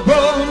go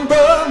boom,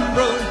 boom,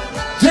 boom.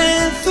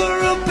 Dancer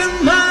up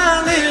in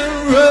my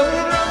little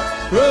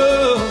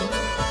room.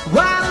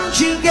 Why don't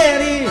you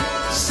get it?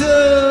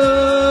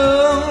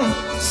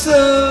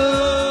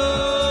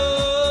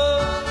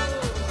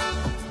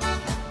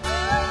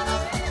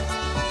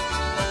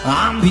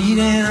 I'm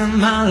beating on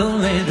my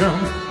lonely drum.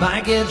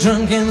 Might get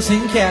drunk and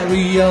sing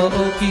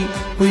karaoke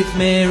with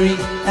Mary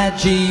at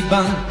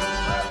Geebung.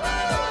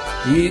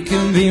 You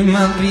can be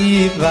my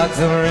beatbox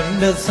or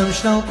into some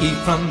schnokey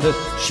from the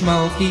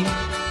smoky.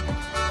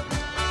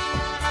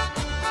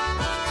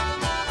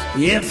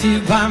 If you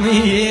buy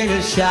me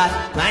a shot,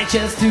 might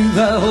just do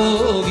the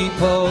hokey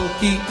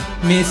pokey.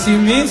 Miss you,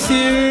 miss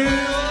you.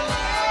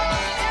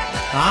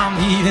 I'm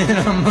beating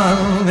on my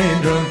lonely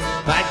drum.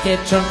 Might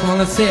get drunk on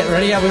the set.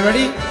 Ready? Are we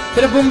ready?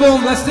 Hit a boom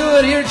boom, let's do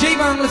it here,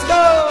 Geebung, let's go!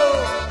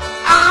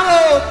 I'm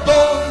a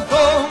boom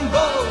boom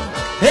boom,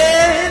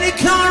 and it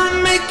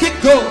can't make it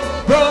go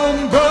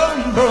boom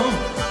boom boom.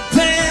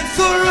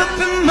 Dancer up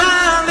in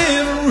my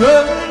little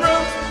room.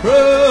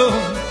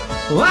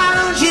 Why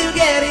don't you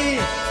get it?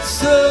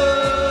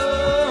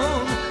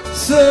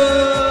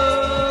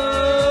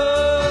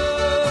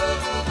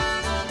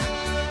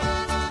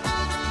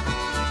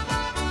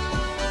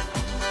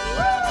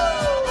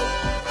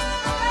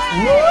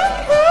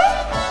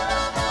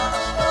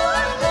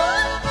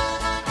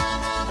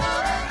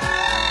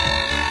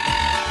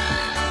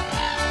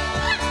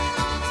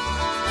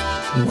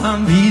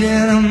 I'm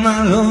beating on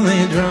my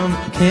lonely drum.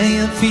 Can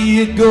you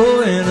feel it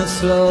going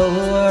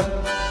slower?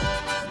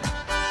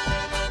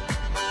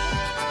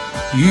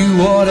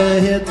 You ought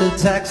to hit the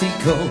taxi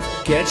code,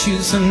 get you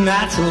some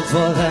natural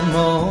for that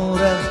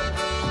motor.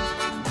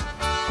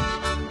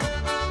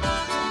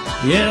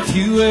 If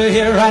you were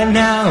here right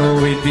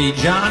now, we'd be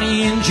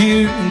Johnny and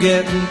June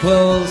getting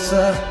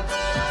closer.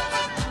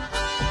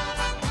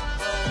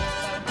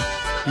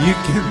 You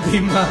can be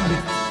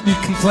mine. You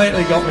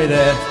completely got me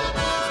there.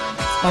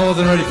 I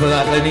wasn't ready for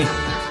that, Lenny.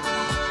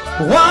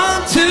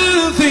 1,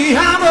 2, 3,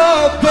 I'm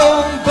a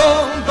boom,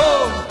 boom,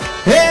 boom.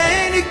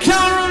 Any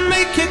color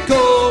make it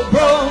go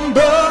boom,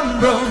 boom,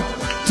 boom.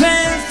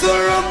 Dance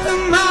up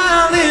in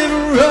my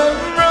little room,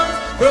 room,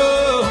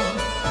 room.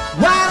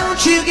 Why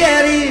don't you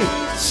get it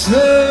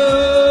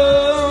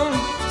slow,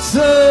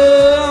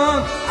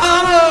 slow?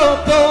 I'm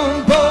a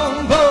boom,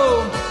 boom,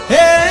 boom.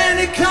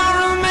 Any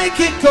color make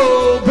it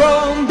go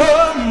boom,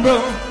 boom,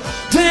 boom.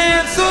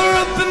 Dance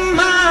up in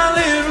my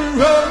little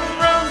room,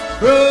 room,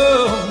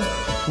 room.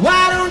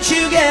 Why don't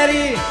you get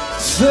it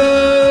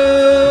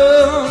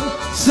slow,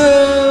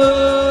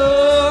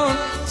 slow,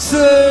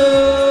 slow?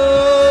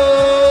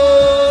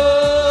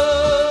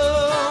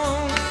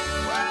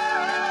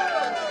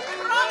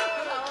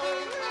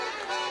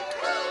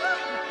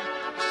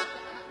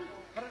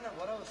 I don't know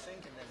what I was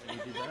thinking then when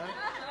you did that.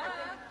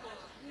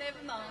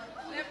 Never mind,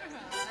 never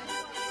mind.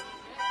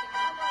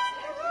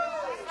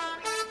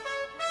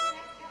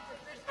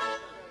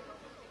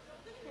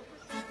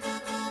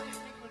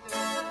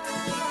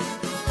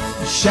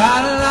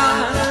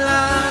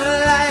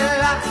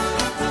 Sha-la-la-la-la-la,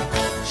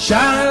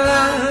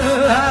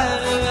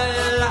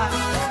 sha-la-la-la-la-la,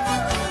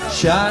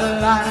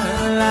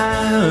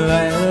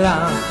 sha-la-la-la-la-la.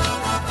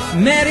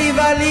 Mary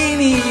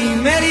Valini,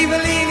 Mary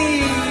Valini,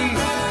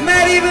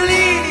 Mary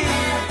Valini.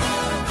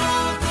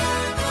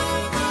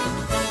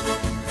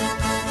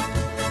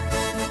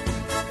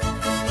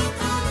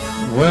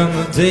 When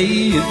the day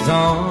is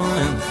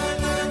dawning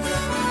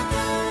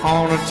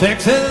on a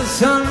Texas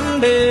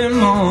Sunday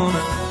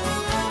morning,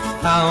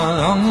 how I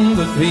long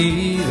to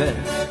be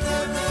there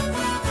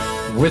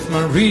with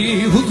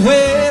Marie who's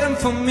waiting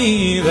for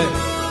me there,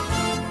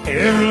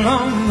 here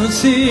along the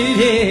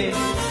city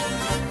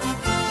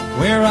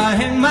where I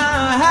hang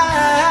my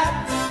hat.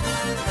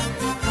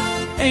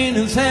 Ain't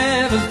as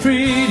half as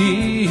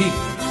pretty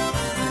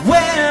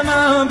where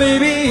my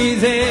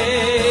baby's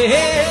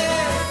at.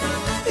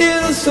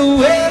 It's so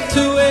wet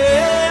to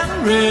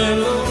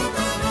Amarillo.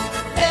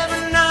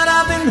 Every night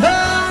I've been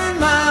hugging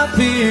my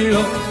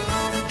pillow,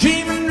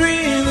 dreaming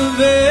dreams of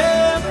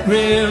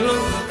Amarillo,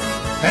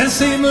 and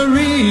see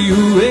Marie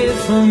who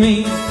waits for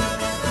me.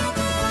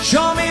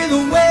 Show me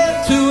the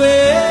way to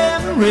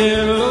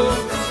Amarillo.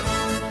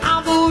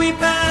 I'll go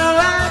weeping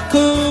like a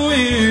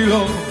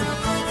willow,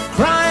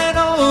 crying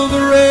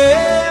over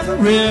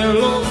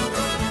Amarillo,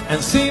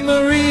 and see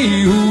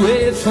Marie who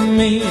waits for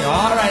me.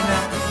 All right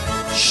now.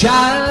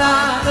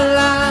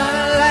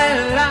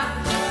 Sha-la-la-la-la,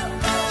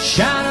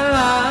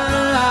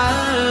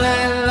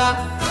 sha-la-la-la-la,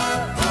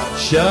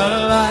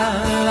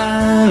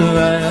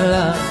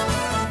 sha-la-la-la-la.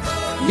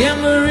 Yeah,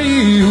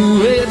 Marie who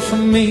waits for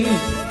me.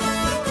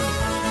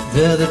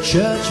 There's the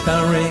church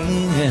bell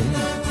ringing,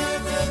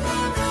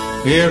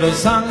 hear the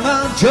song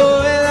of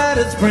joy that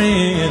it's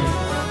bringing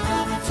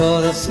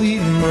for the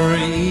sweet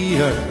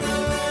Maria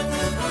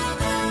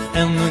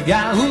and the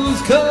guy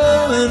who's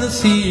coming to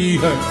see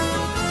her.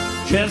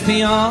 Just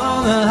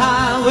beyond the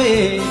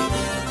highway,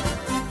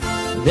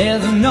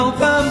 there's an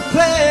open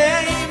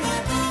plain,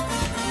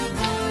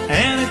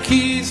 and it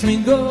keeps me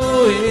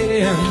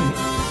going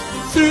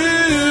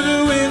through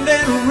the wind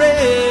and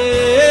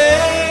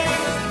rain.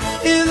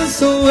 It's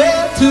so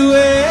wet to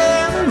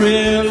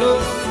Amarillo.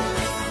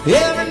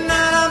 Every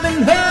night I've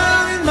been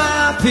hugging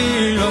my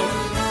pillow,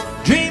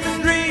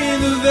 dreaming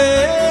dreams of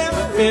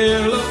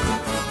Amarillo,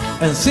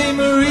 and see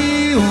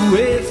Marie who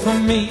waits for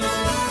me.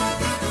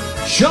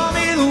 Show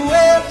me the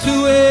way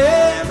to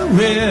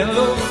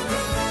Amarillo.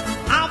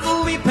 I'll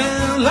go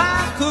weeping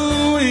like a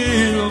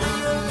willow,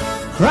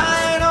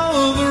 crying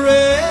over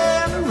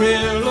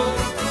Amarillo,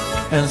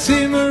 and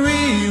see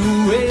Marie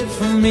who waits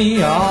for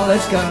me. Oh,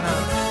 let's go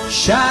now.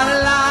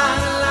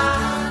 Sha-la-la-la,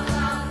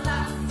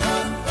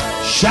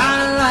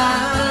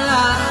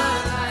 sha-la-la-la,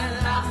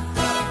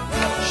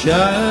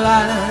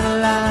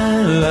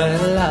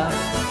 sha-la-la-la-la.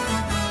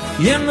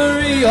 Yeah,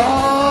 Marie,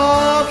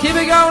 oh, keep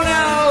it going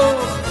now.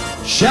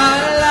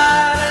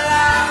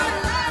 Sha-la-la-la,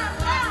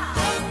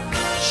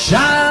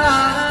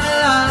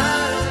 sha-la-la-la,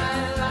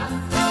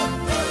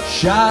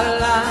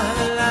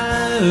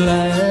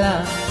 sha-la-la-la-la.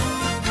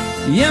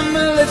 Yeah,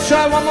 man, let's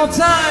try one more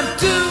time.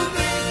 2, 3.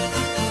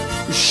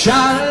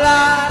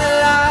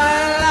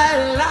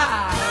 Sha-la-la-la-la,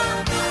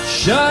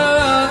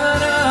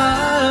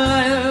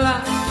 sha-la-la-la-la,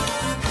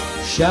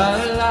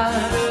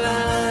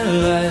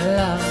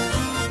 sha-la-la-la-la.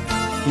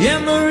 Yeah,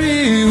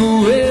 Marie, who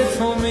waits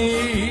for me.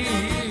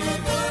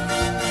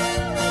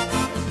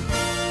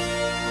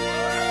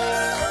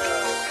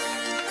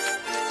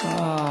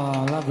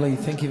 Lovely,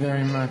 thank you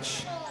very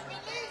much.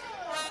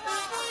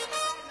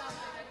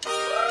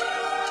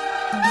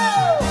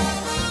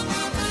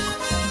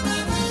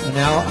 And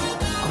now,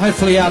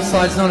 hopefully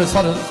outside's not as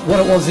hot as what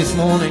it was this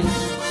morning.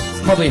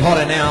 It's probably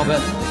hotter now, but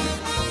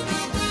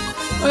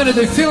we're going to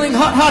do Feeling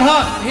Hot, Hot,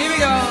 Hot. Here we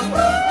go.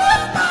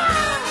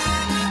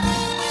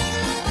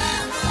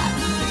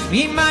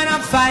 Me mind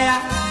on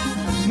fire,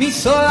 me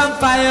soul on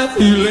fire,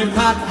 feeling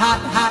hot, hot,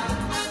 hot.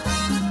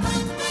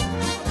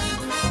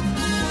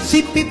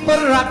 See people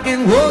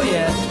rocking, oh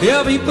yeah,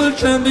 hear people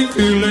chanting,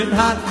 feeling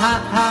hot,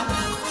 hot, hot.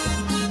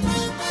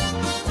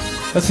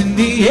 It's in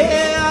the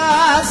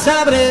air,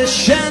 celebrate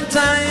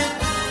champagne.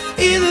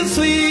 Either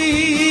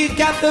sweet,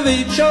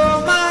 captivate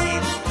your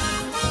mind.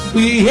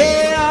 We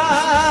hear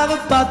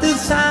about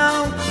this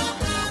sound,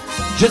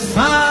 just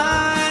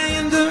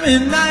find the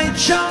midnight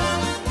show.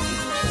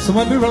 So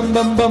when we rum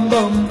bum bum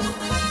bum,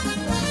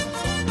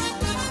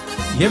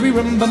 yeah we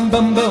rum bum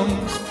bum bum,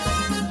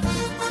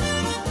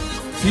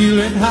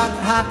 feeling hot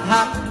hot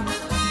hot,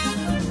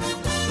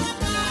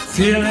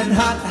 feeling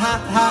hot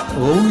hot hot.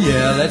 Oh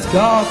yeah, let's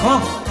go,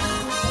 come on.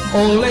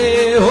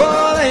 Ole,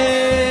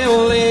 ole,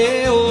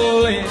 ole,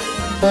 ole,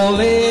 ole,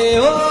 ole,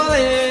 ole,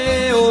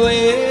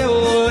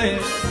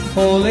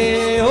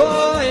 ole,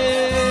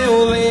 ole,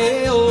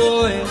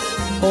 ole,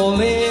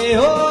 ole,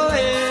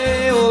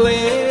 ole, ole,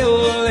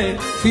 ole,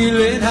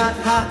 feeling hot,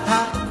 hot,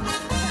 hot,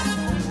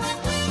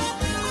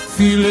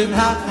 feeling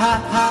hot,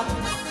 hot, hot.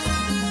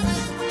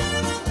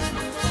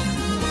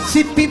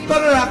 See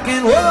people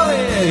rocking, whoa,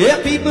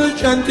 yeah, people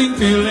chanting,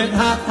 feeling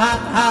hot,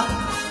 hot, hot.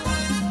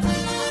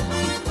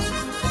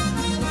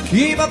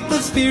 Keep up the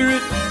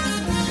spirit,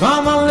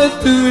 come on, let's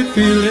do it,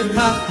 feeling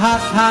hot, hot,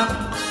 hot.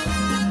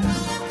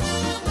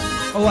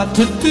 What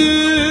to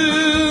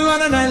do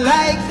on a night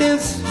like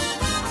this?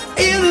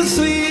 It's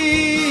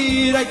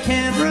sweet, I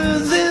can't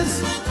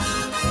resist.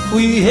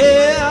 We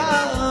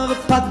have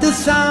about the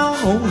sound,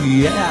 oh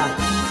yeah.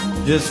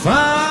 Just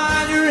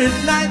find your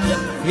night.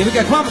 Here we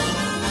go, come on.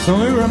 So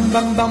we rum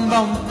bum bum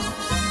bum.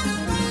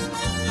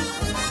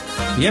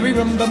 Yeah, we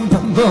rum bum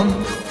bum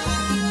bum.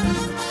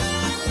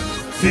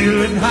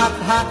 Feeling hot,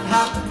 hot,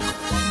 hot.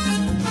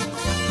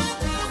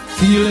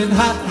 Feeling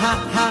hot,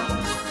 hot, hot.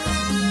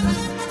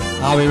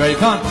 Are we ready?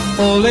 Come on.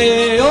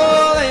 Ole,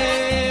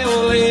 ole,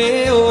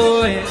 ole,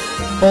 ole.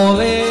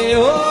 Ole,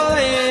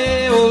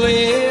 ole,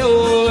 ole,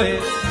 ole.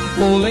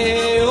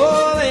 Ole,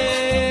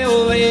 ole,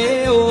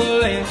 ole,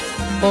 ole.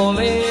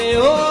 Ole,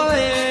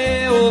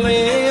 ole,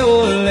 ole,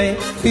 ole.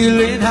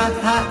 Feeling hot,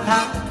 hot,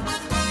 hot.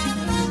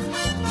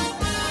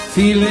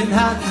 Feeling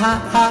hot,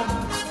 hot, hot.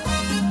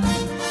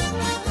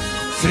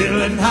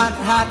 Feeling hot,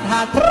 hot,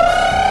 hot.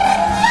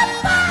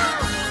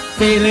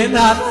 Feeling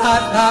hot,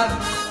 hot, hot.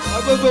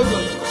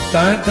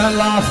 Don't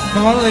laugh.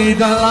 Come on, lady,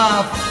 don't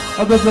laugh.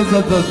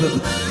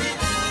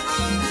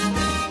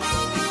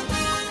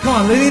 Come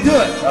on, lady, do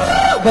it.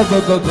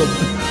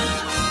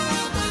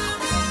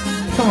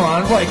 Come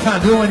on, what, you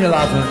can't do it when you're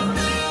laughing.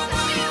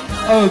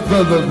 Ole,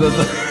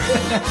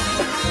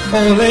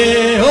 ole,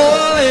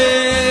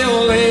 ole,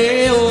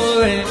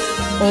 ole,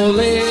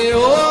 ole,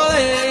 ole.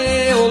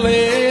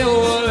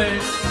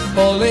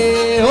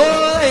 Ole,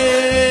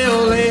 ole,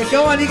 ole.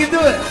 Come on, you can do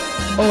it.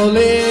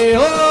 Ole,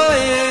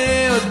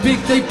 ole. Big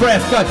deep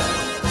breath. Go.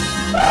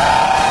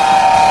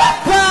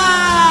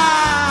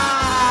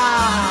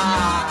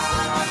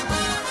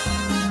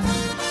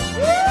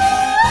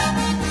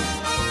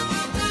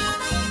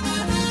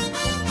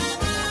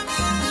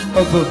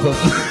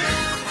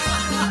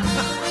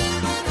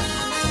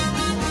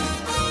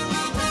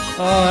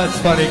 Oh, that's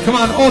funny. Come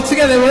on, all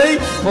together, ready?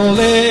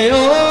 Ole,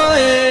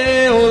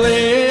 ole,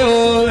 ole,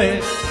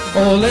 ole.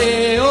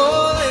 Ole,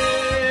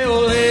 ole,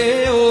 ole,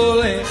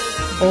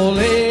 ole, ole,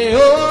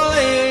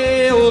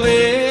 ole,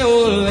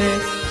 ole,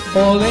 ole,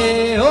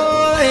 ole,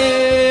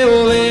 ole,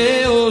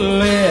 ole,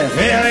 ole,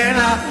 feeling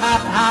hot,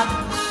 hot, hot,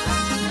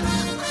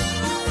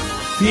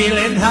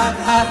 feeling hot,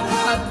 hot,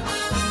 hot,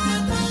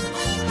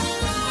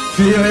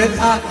 feeling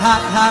hot,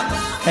 hot, hot.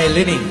 Hey,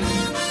 Lenny,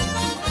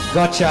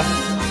 gotcha.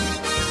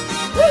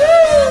 Woo!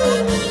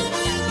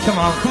 Come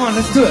on,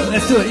 let's do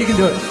it, you can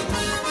do it.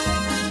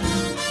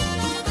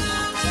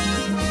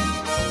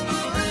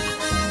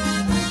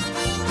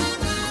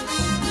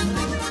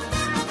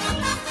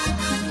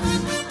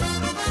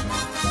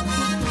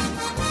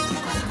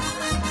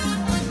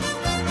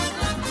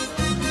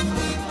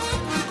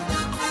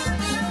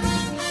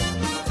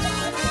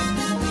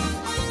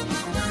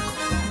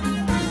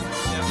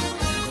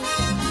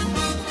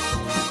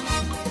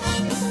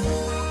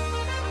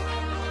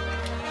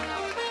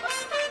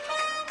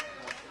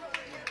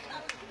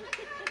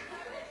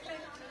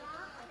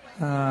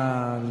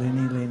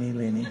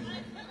 Lenny.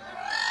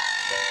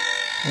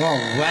 Oh,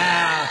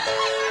 wow.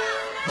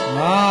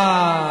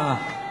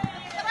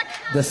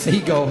 The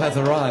seagull has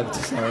arrived,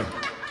 so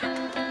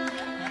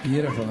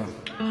beautiful.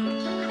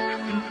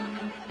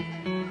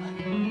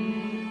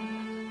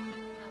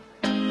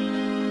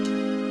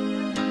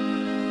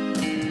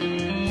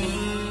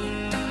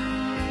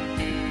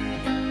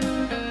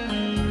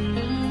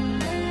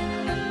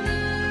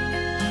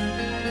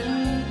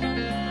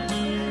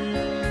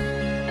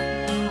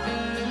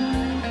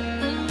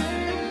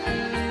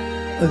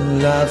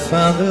 I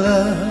found a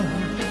love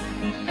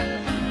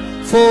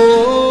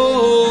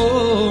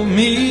for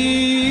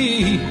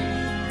me,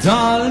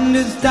 darling,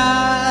 just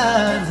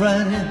dive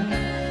right in,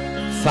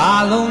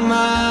 follow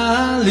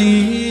my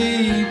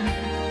lead.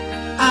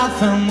 I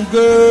found a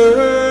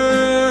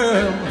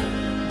girl,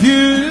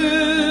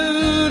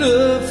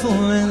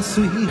 beautiful and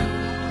sweet.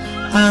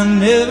 I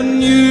never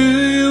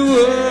knew you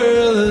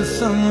were the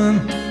someone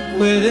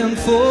waiting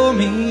for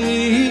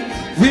me.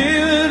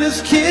 We were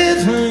just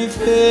kids when we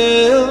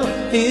fell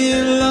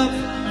in love,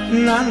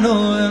 not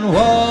knowing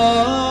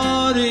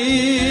what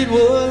it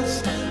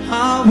was.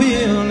 I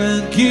will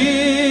not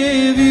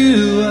give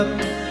you up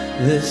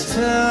this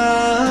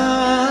time.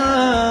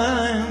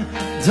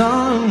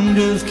 Don't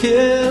just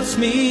kiss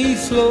me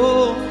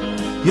slow.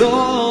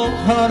 Your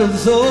heart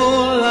is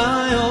all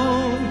I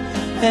own,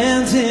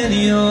 and in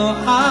your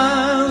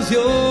eyes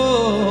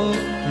you're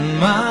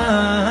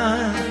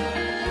mine.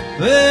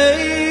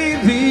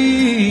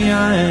 Baby,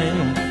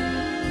 I'm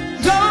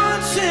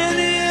dancing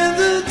in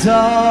the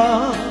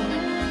dark,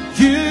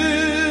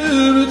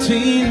 you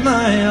between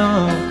my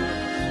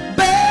arms,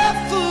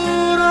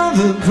 barefoot on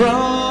the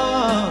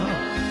ground,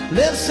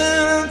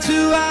 listen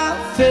to our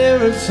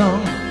favorite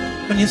song.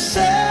 When you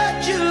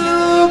said you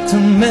looked a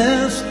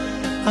mess,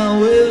 I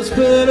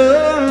whispered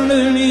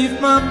underneath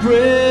my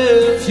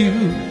breath, you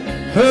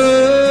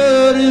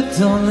heard it,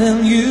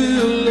 darling, you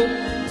look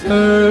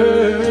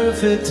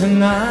perfect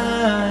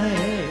tonight.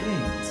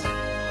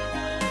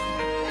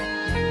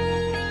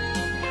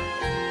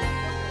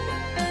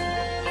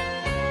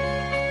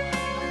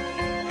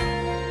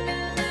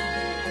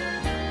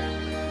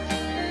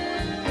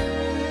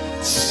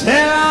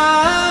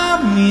 Sarà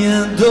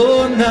mia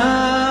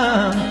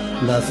donna,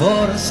 la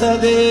forza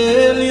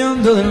degli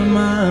onde del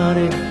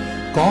mare,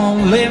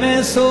 con le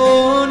mie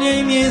sogni e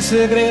i miei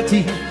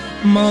segreti,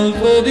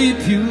 molto di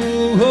più.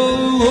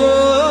 Oh,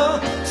 oh.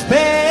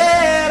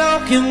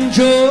 Spero che un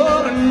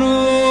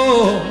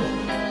giorno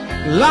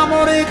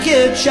l'amore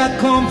che ci ha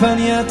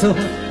accompagnato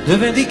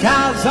diventi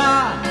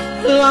casa,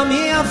 la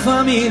mia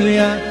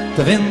famiglia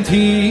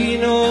diventi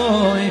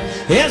noi,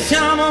 e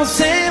siamo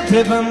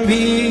sempre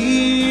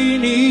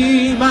bambini,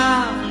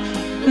 ma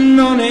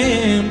non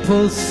è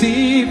impossibile,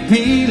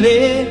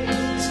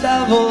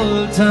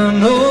 stavolta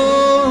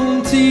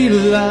non ti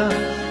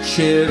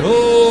lascerò.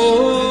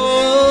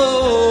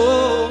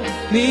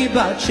 Mi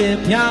baci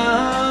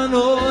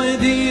piano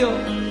ed io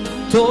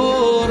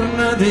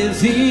torno ad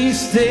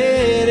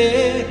esistere,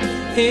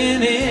 e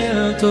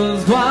nel tuo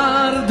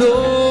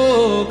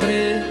sguardo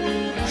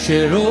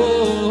crescerò.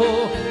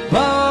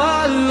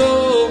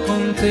 Ballo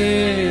con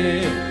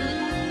te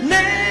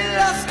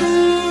nella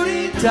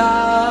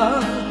oscurità,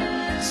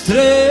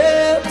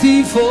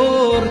 stretti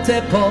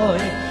forte poi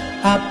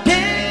a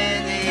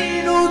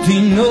piedi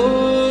nudi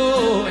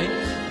noi,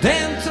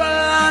 dentro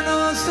la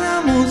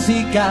nostra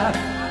musica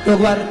l'ho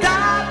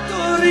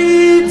guardato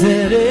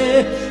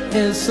ridere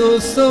e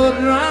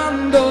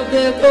sussurrando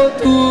detto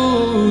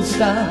tu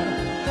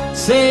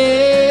stasera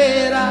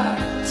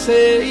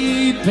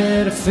sei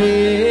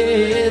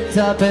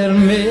perfetta per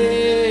me.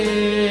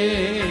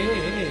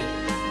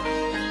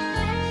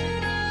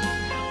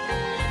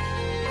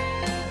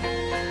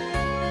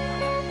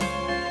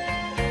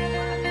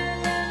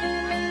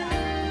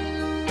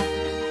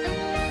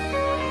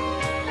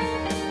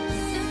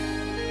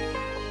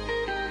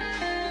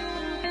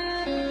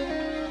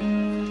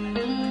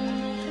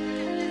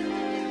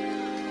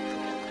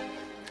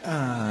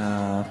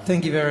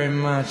 Thank you very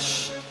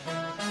much.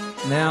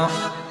 Now,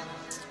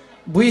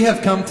 we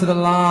have come to the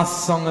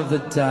last song of the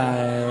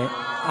day.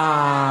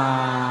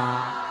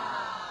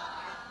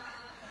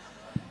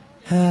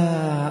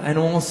 And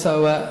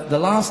also the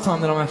last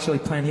time that I'm actually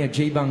playing here,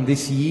 Geebung,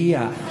 this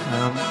year.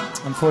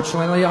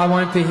 Unfortunately, I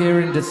won't be here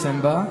in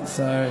December,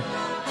 so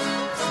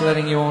just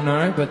letting you all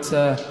know. But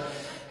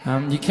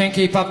you can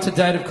keep up to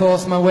date, of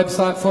course, my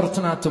website,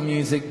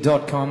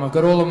 fortunatomusic.com. I've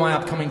got all of my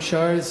upcoming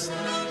shows.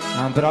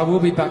 But I will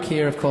be back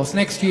here, of course,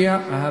 next year.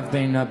 I have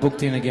been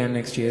booked in again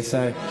next year,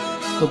 so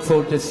look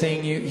forward to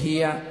seeing you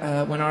here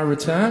when I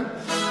return.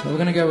 But we're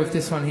going to go with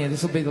this one here.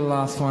 This will be the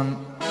last one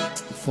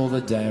for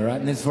the day, right?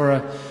 And this is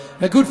for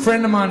a good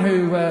friend of mine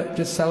who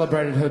just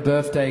celebrated her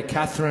birthday,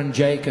 Catherine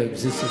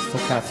Jacobs. This is for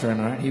Catherine,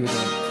 all right? Here we go.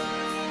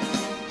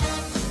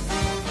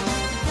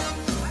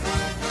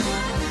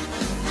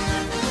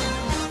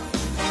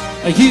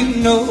 You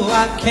know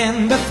I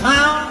can be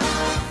found,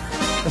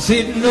 I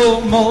sit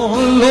no more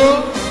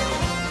alone.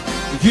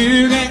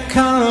 You can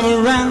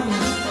come around,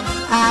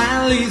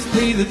 at least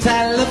please the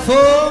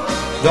telephone.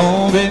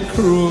 Don't be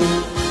cruel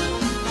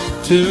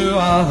to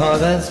our heart,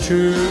 that's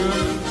true.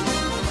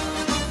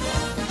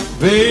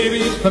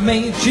 Baby, if I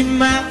made you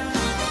mad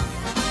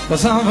for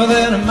something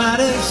that I might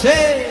have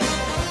said,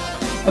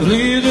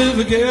 please just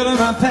forget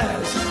my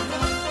past,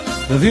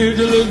 the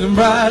future looking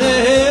bright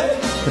ahead.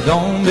 But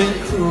don't be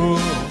cruel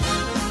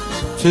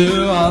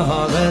to our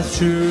heart, that's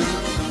true.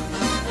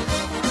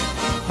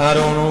 I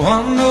don't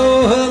want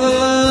no other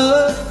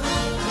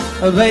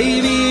love,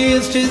 baby,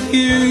 it's just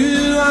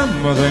you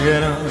I'm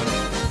thinking of.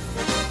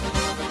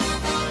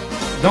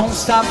 Don't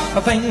stop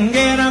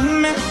thinking of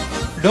me,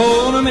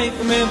 don't make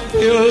me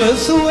feel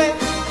this way.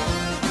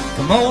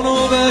 Come on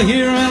over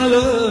here and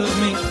love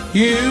me,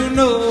 you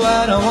know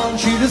what I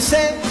want you to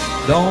say.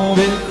 Don't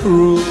be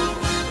cruel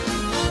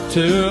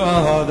to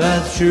our heart,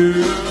 that's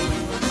true.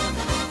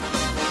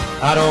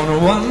 I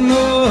don't want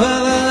no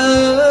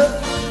other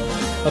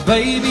love,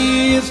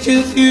 baby, it's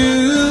just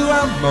you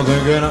I'm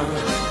thinking of.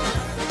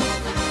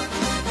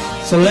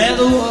 So let's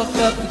walk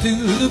up to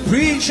the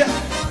preacher,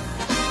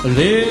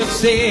 Let's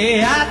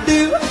say I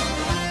do,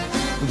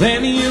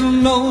 then you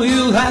know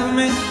you'll have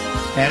me,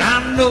 and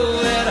I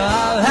know that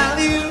I'll have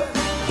you.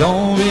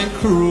 Don't be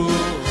cruel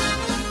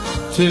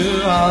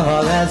to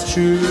all that's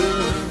true.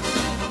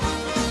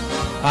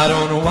 I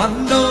don't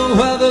want no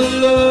other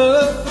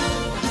love,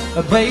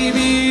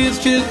 baby, it's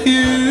just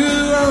you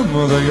I'm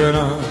thinking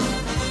of.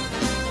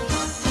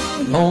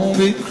 Don't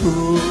be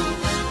cruel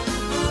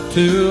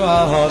to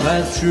all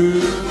that's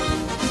true.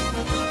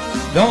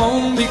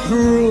 Don't be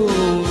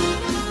cruel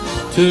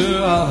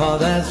to all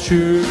that's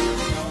true.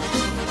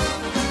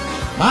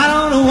 I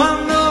don't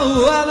want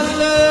no other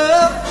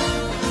love,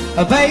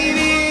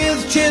 baby,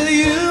 it's just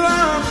you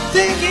I'm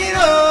thinking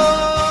of.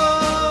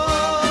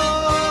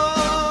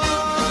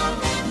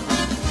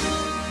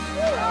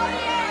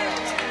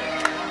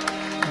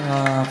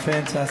 Ah,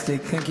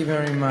 fantastic. Thank you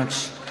very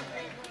much.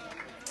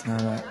 All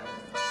right.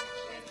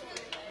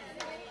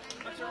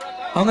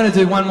 I'm going to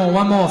do one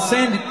more.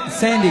 Sandy.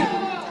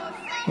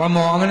 One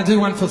more. I'm going to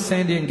do one for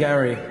Sandy and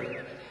Gary.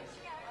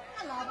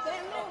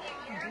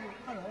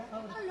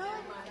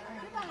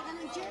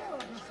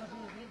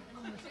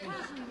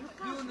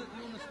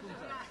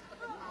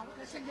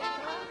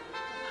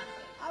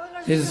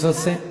 This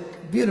is for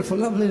beautiful,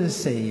 lovely to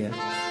see you.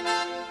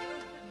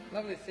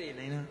 Lovely to see you,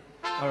 Nina.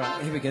 All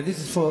right, here we go. This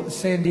is for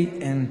Sandy,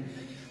 and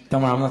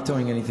don't worry, I'm not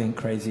doing anything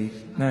crazy.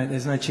 No,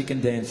 there's no chicken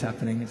dance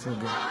happening. It's all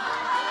good.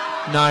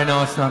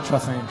 No, it's not.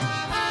 Trust me.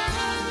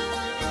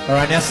 All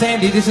right, now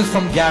Sandy, this is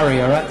from Gary.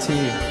 All right, to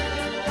you.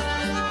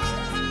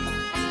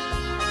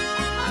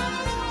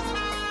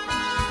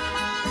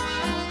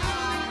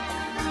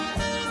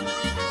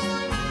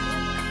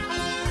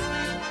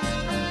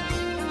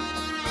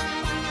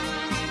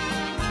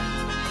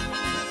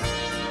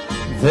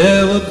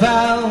 There were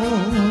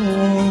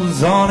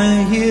bells on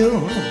a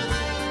hill,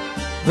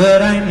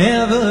 but I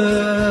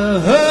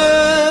never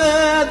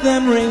heard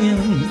them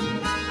ringing.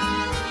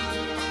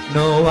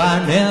 No,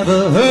 I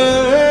never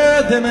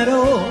heard them at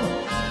all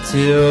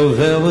till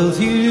there was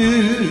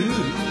you.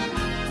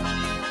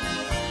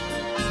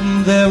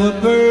 There were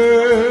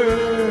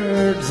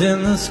birds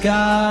in the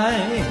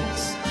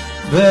skies,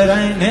 but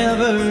I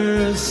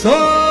never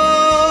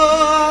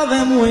saw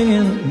them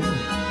winging.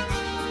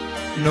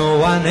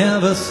 No, I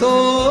never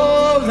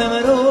saw them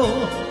at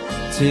all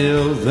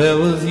till there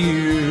was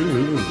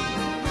you.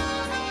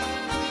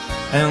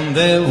 And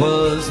there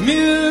was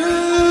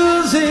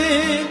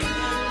music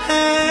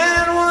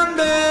and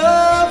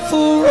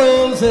wonderful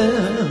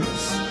roses.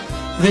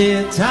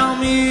 They tell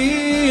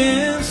me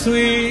in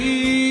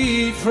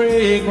sweet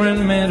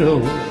fragrant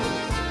meadows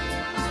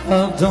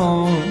of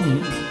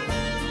dawn.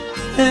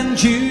 And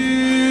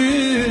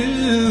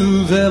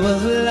you, there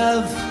was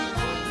love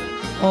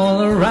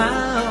all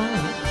around,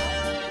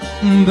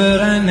 but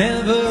I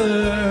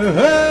never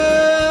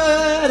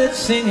heard it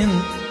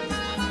singing.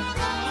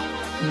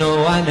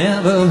 No, I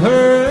never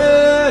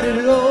heard it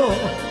at all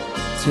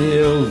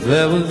till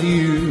there was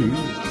you.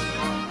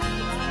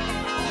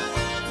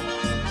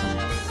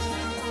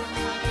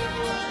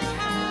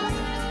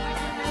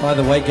 By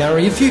the way,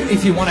 Gary, if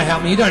you want to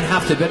help me, you don't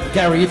have to, but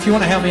Gary, if you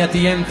want to help me at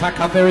the end, pack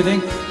up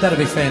everything, that'd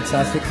be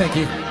fantastic. Thank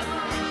you.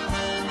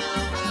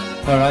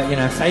 All right, you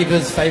know,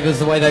 favors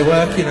the way they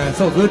work, you know,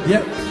 it's all good.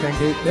 Yep, thank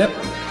you. Yep.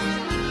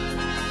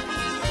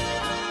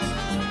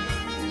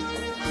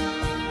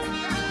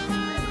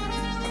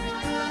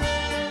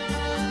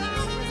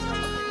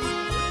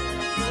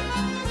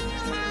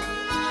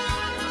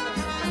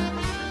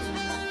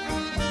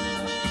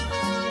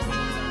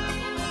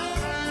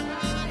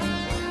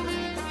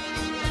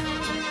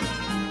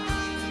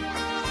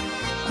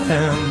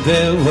 And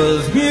there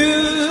was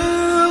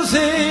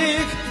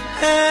music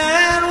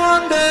and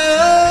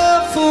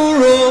wonderful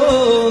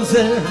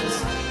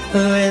roses.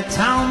 They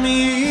tell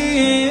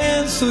me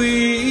in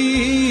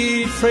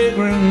sweet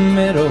fragrant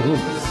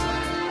meadows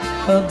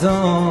of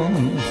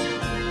dawn.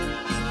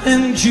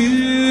 And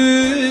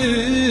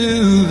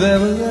you, there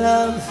was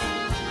love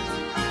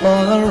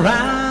all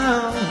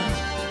around,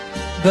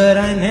 but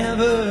I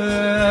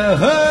never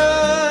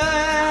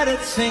heard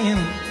it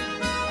singing.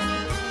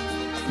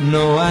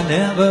 No, I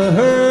never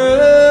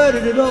heard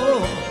it at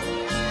all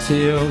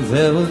till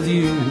there was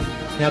you.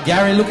 Now,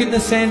 Gary, look into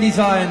Sandy's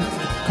eye and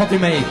copy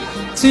me.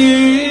 Till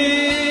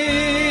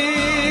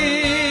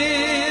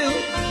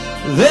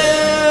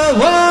there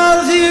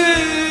was you.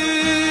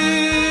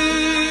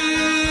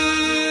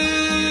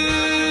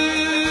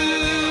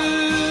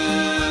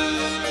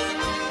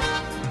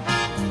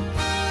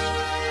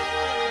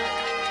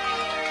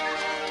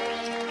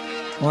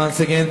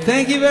 Once again,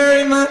 thank you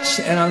very much,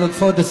 and I look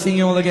forward to seeing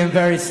you all again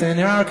very soon.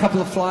 There are a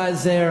couple of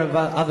flyers there of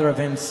other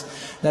events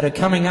that are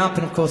coming up,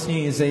 and of course New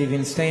Year's Eve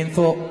in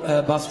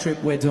Stanthorpe bus trip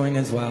we're doing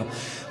as well.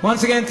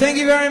 Once again, thank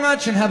you very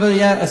much, and have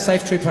a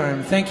safe trip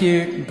home. Thank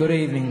you. Good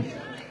evening.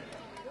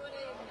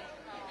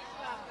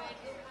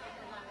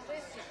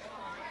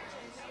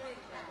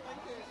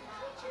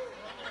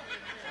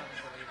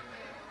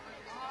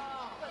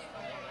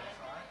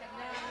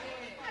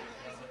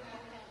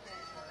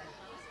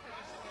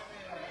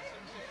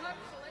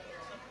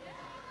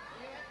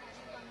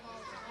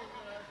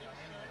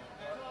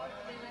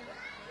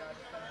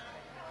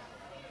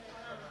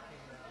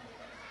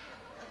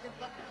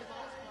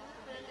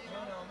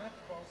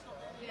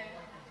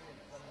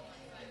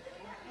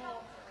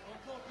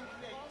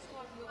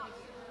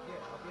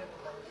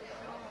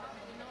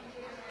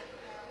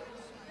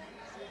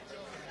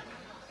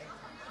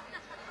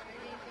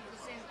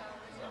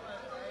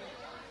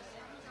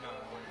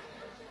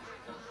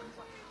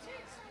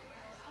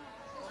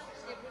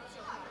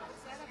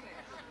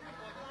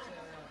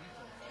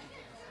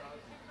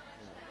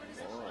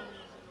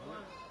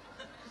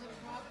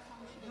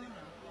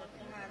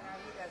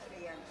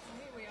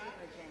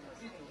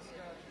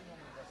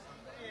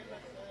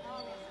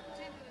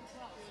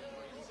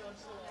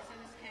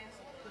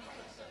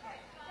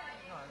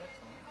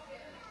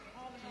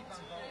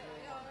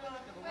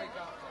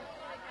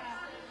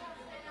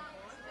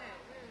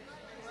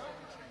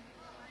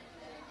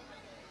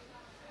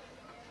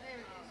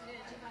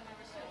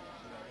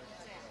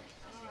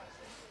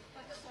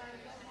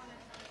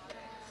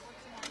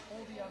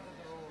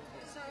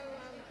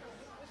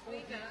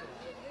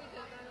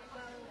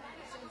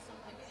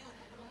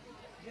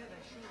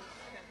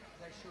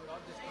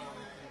 I've just gone on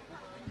to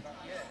book me, but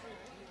yeah. You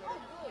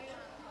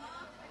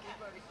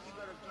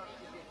got a drop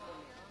ticket for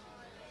me.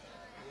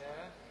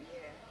 Yeah?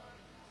 Yeah.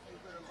 You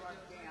got to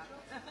write down.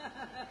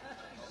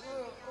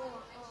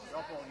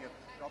 Drop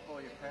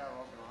all your power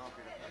off and I'll help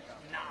you to pick up.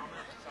 No,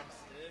 I'm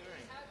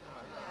stirring. No.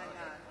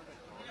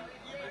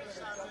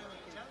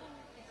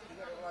 You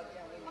got to write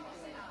down when you're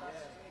doing the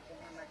bus trip and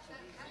how much it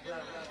is. Blah,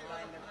 blah,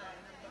 blah. And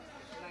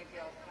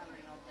maybe I'll come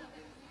and I'll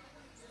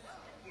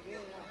give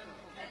you a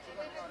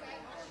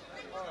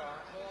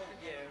Alright, well,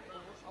 yeah,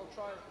 I'll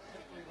try it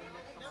hopefully when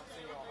next time I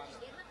see you, I'll have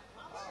it.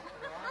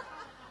 Alright?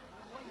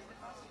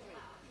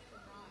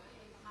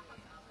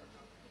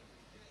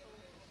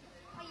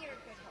 Oh, you're a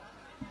good one.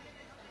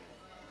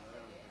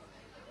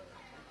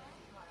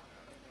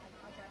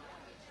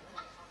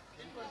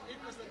 It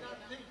was the nut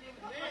thing.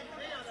 Now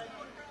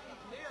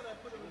they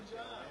put him in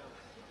jail.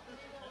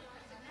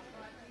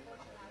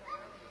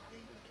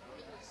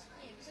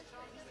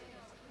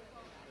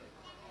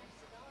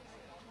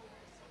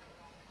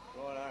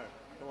 Righto.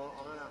 Come on,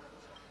 I'm gonna.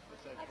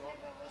 What's that Okay, got? well,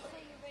 we'll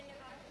see you when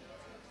you're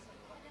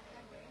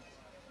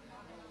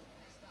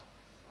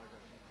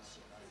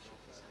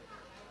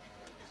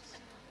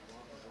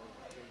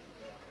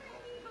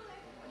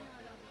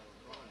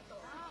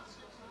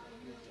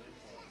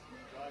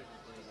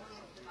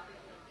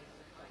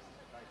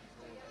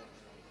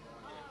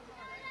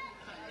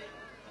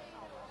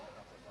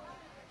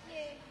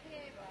Yeah,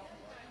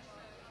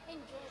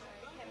 enjoy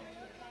having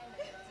you can.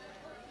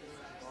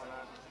 Righto.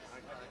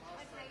 Okay.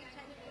 Okay, you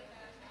take it.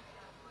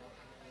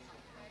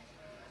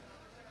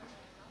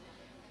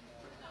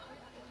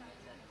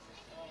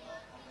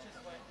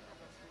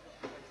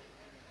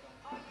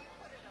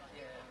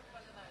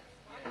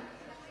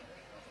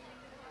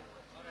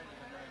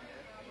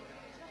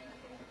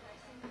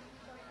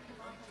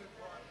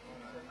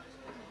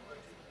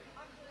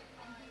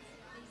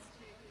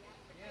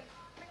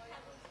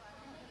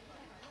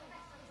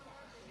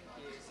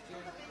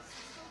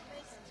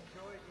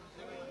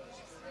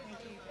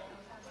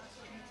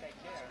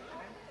 Take care,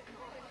 okay?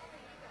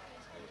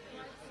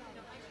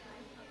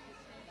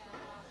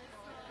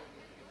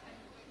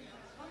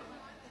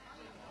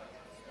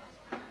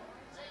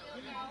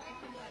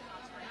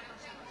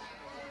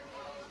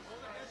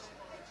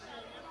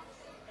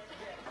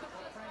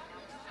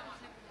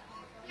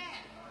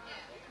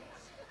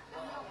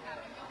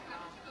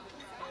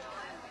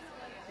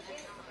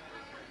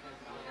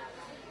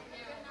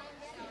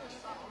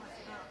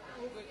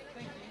 All good,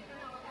 thank you.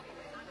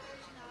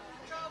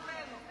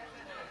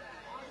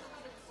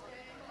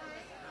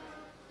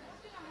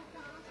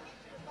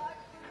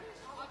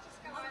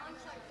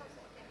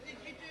 Did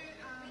you do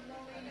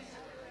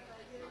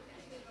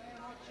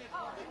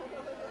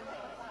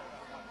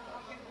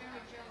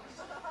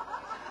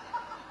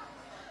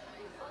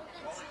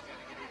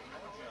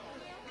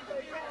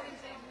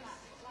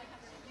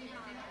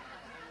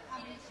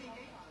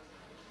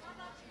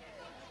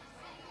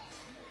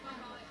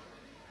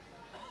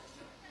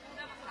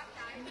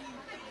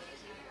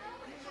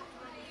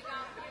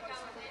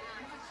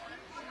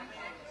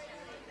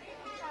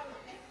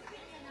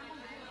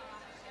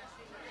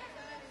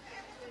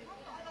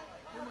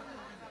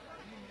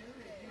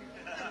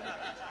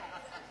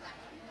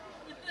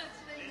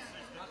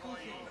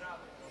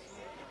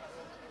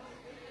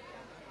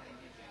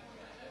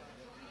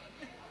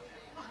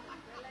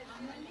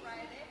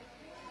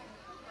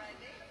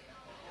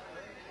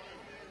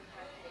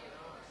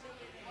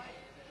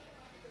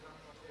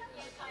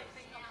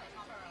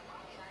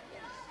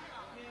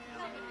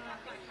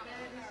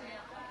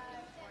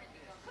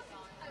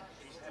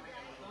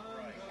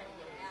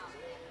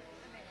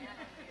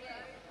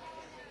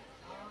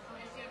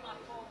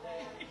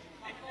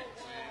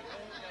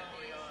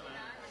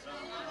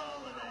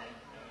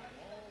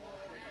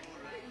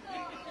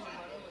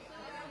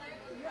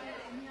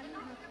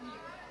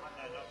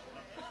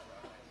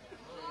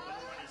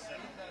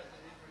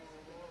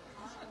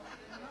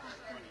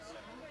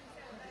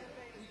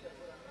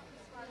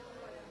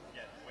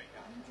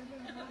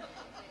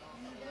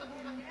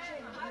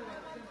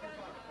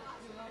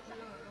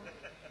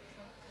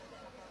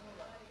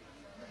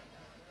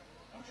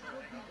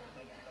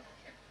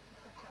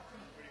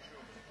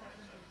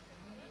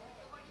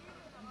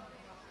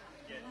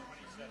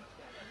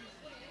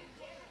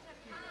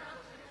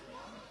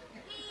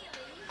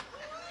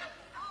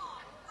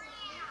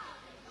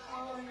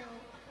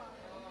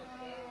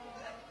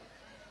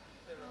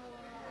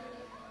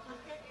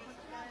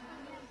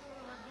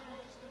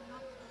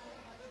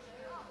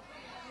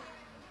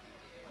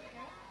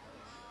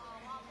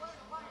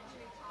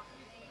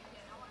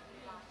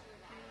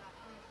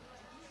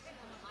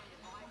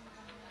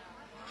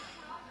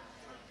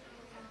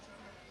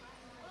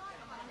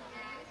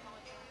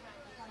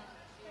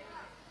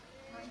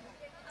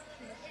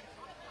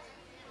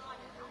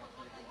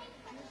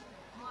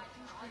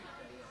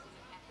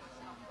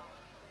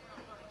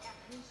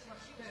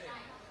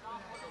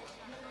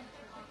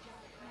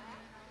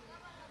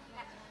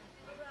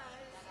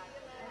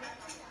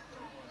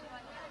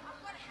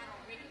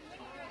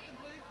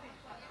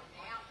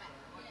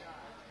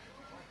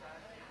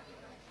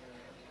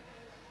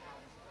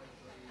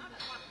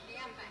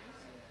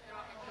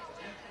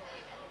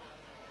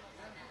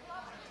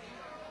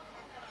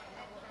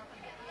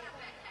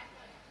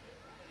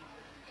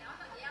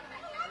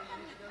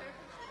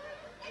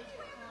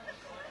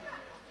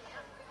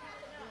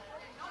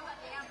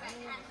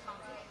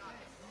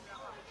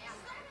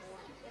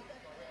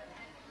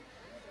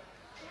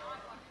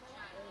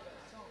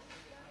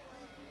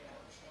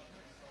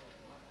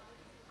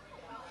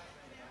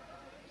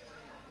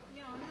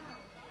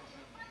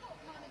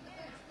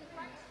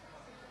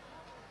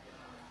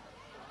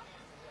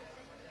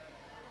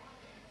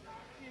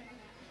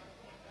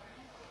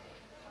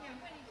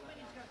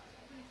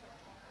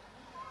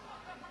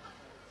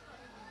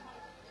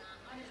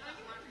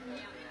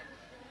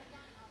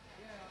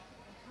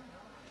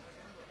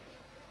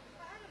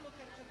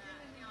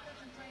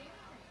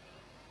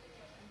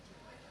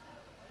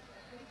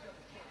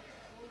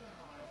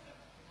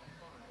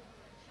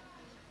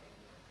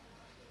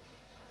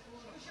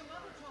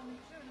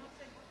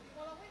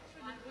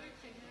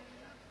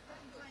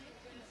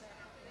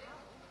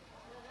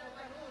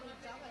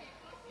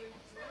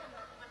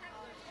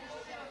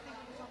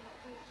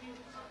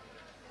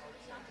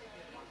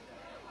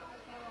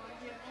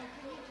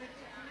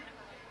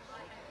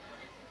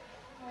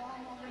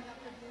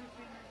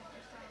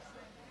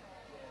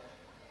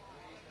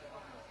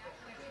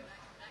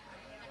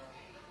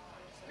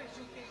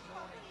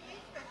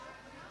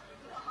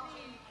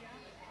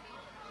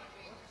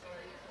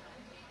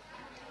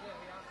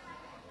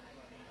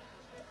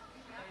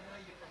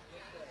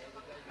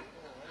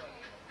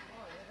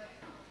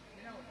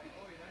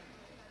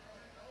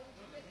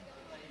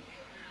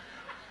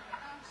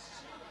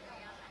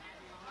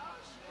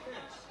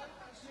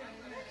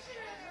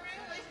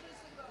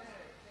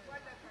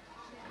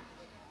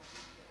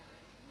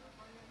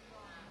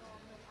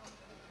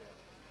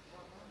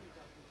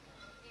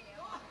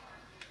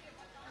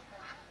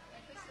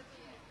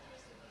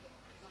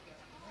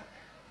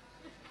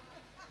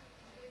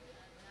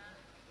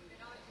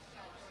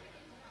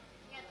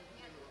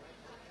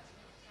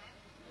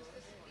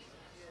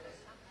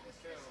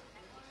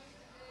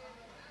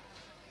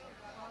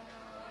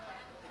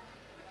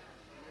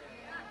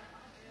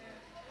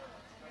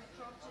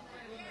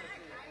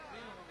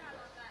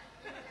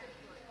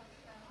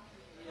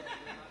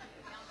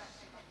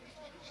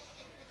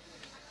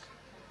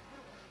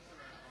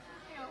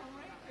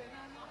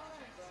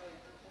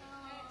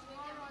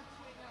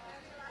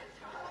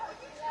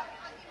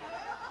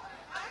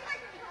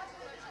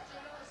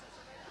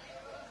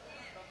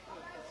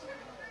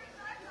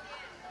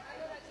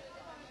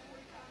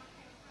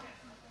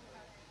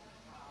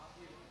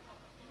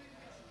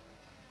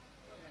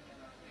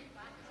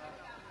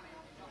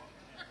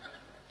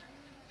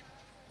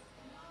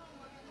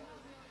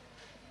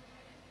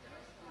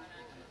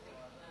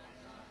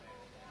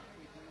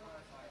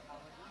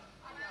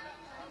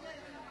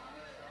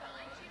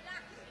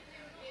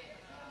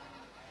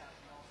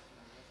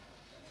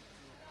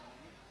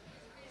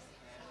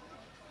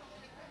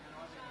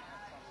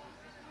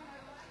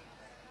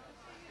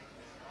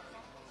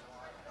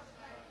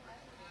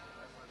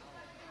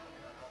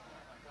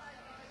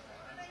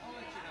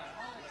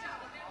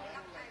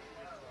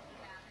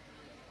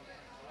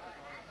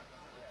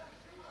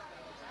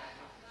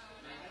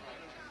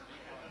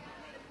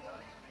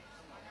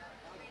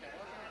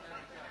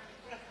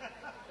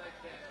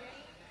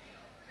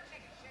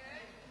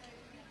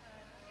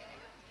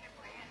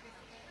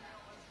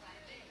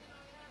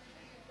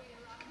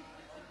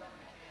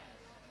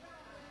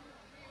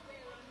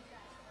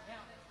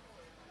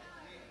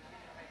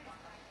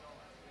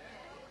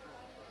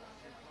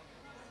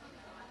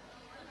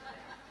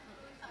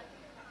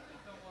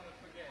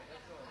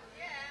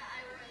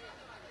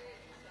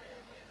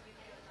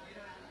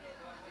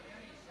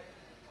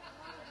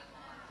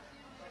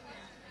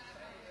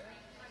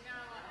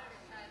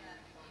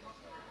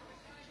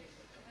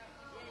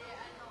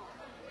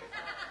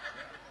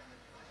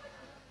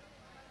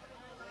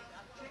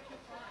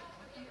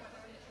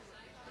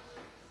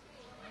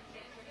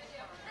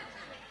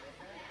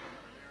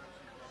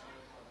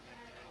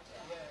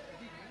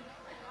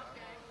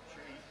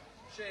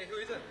share. Who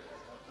is it?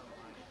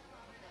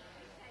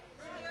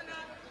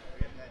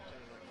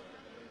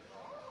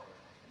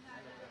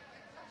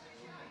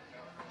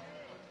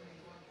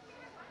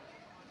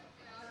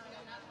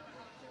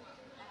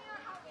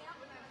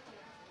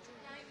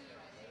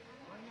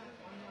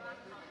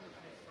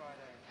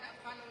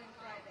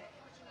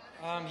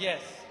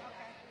 Yes.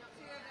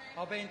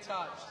 I'll be in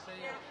touch. See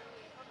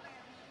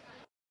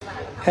you.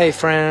 Hey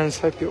friends,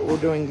 hope you're all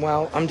doing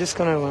well. I'm just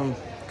going to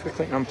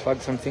quickly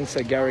unplug something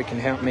so Gary can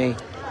help me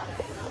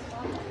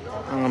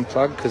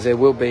unplug, because there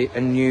will be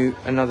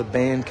another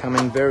band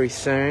coming very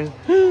soon.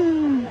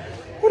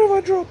 What have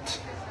I dropped?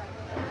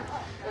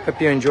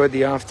 Hope you enjoyed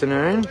the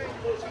afternoon.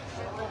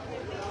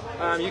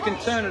 You can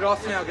turn it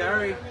off now,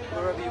 Gary,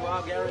 wherever you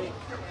are, Gary.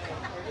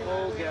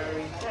 Oh,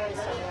 Gary.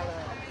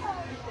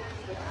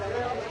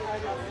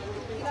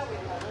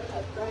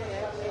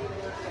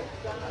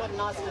 What a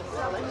nice little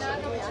selection.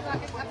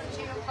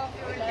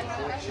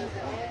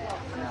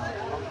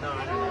 No.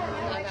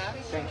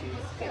 Thank you.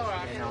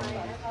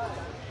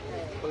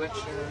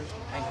 Collection.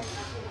 Thank you.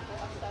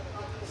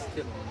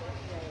 Still on.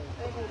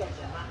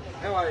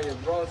 How are you,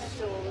 Ross?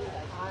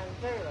 I'm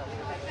very well.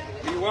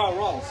 Are you well,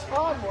 Ross?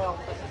 I'm well.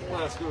 Well,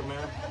 that's good,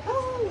 man.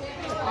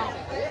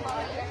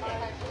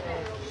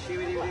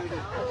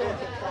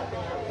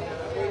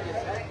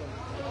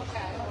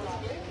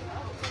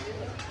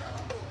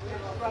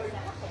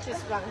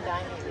 Just rung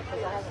Damien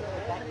because I haven't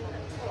heard back from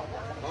him.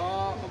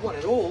 What,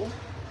 at all?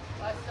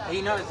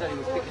 He knows that he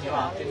was picking you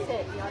up, didn't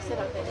he? I said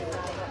I'd better ring him.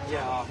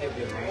 Yeah, he'll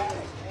be around.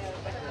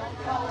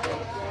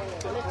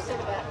 Let's set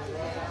about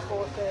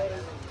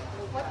 4:30.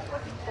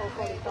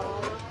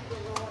 4:45.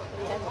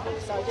 He hadn't come,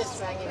 so I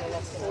just rang him and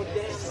left him.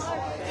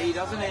 He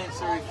doesn't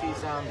answer if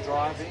he's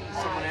driving,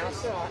 someone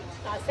else. That's all right.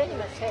 I sent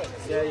him a text.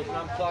 Yeah, you can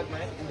unplug,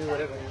 mate. You can do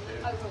whatever.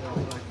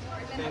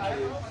 Thank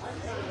you.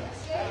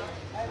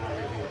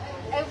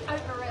 I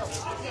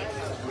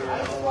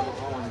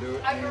want to do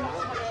it.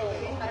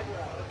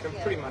 Can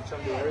pretty much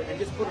undo it and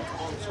just put it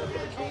on top of the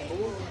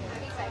keyboard.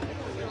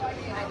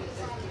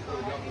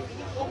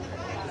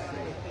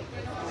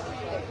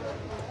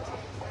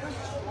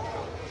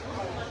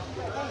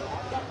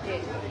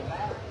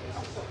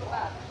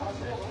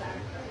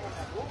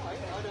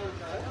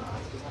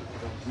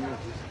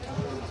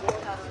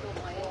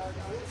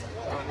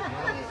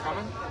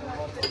 Coming?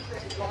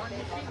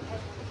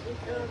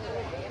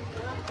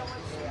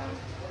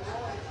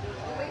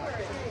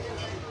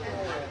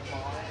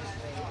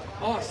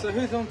 Oh, so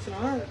who's on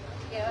tonight?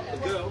 The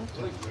girl?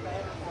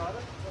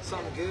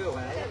 Some girl,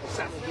 eh?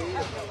 Some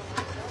girl.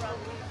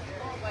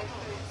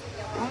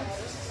 What?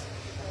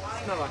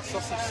 Smell like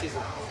sausage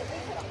sizzle.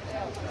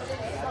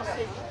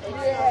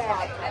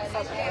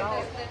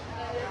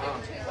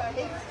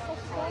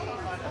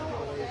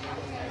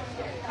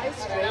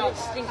 Pastry. It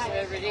stinks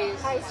whatever it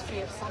is.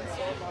 Pastry of some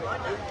sort.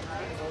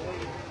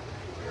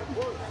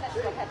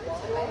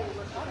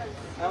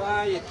 How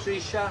are you,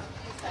 Trisha?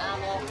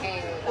 I'm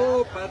okay.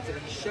 Oh,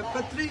 Patricia.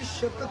 Well,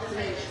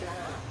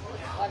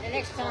 the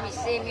next time you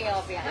see me,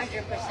 I'll be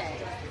 100%.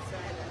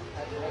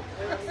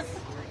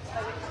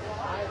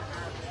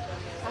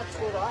 That's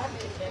good. I haven't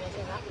picked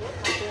anything up yet.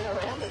 I've been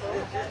around it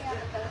all.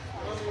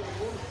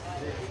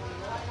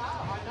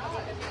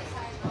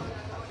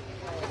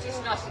 It's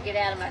just nice to get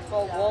out of my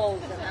four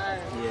walls and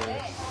home.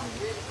 Yeah.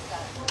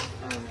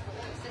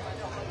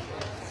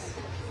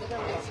 You're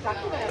going to get stuck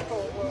in our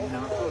four walls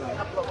for a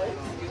couple of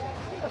weeks.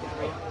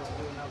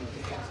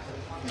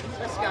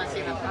 Let's go and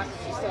see my partner.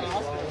 She's still in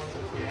hospital.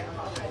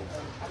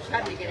 I'm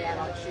trying to get out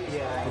on Tuesday.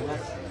 Yeah, and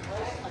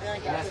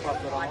that's what I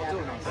was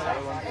doing on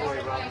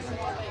Saturday rather than...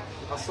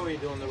 I saw you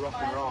doing the rock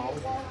and roll.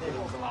 It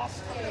was the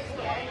last,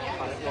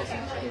 but it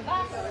wasn't.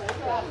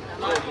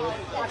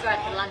 I'll go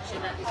out to lunch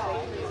and that this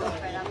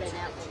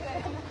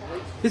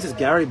week. This is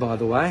Gary, by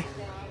the way.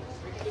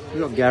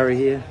 We've got Gary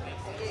here.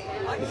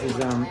 This is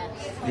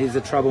he's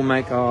a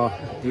troublemaker. Oh,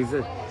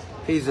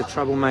 he's a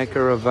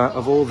troublemaker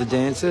of all the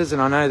dancers,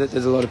 and I know that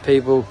there's a lot of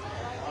people,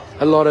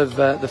 a lot of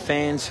the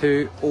fans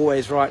who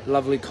always write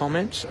lovely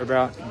comments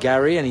about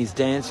Gary and his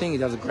dancing. He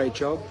does a great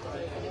job.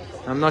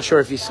 I'm not sure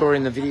if you saw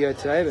in the video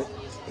today, but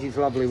his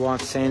lovely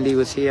wife Sandy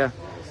was here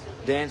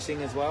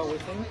dancing as well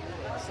with him.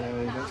 So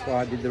that's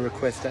why I did the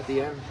request at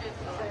the end.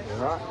 All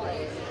right.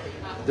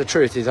 The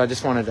truth is, I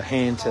just wanted a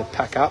hand to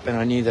pack up, and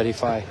I knew that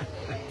if I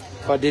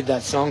did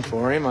that song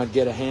for him, I'd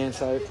get a hand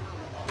soap.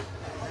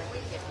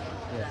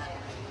 Yeah.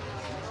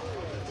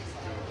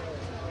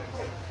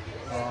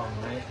 Oh,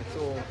 mate, it's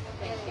all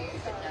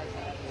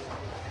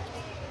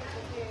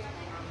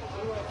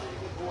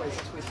always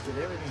twisted.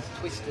 Everything's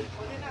twisted.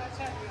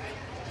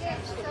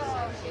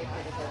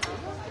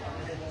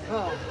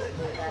 Oh,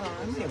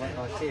 anyway, I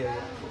hear you.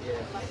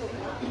 Yeah.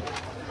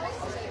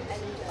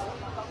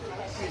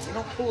 You're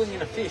not pulling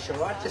in a fish, all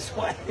right? Just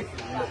wait.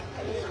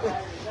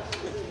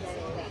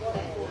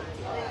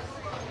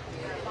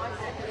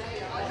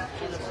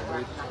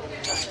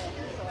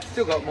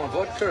 Still got my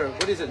vodka.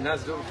 What is it,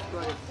 Nazdo?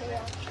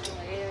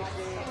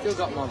 Still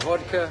got my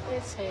vodka.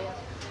 It's here.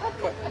 I've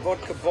got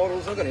vodka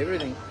bottles. I've got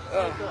everything. We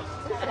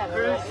could have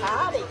a real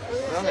party.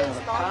 I'm going to have a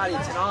party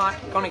tonight.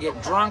 Going to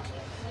get drunk.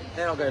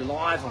 Then I'll go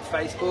live on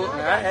Facebook. And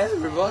go, hey,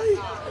 everybody.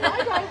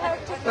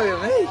 Look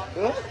at me.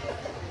 What?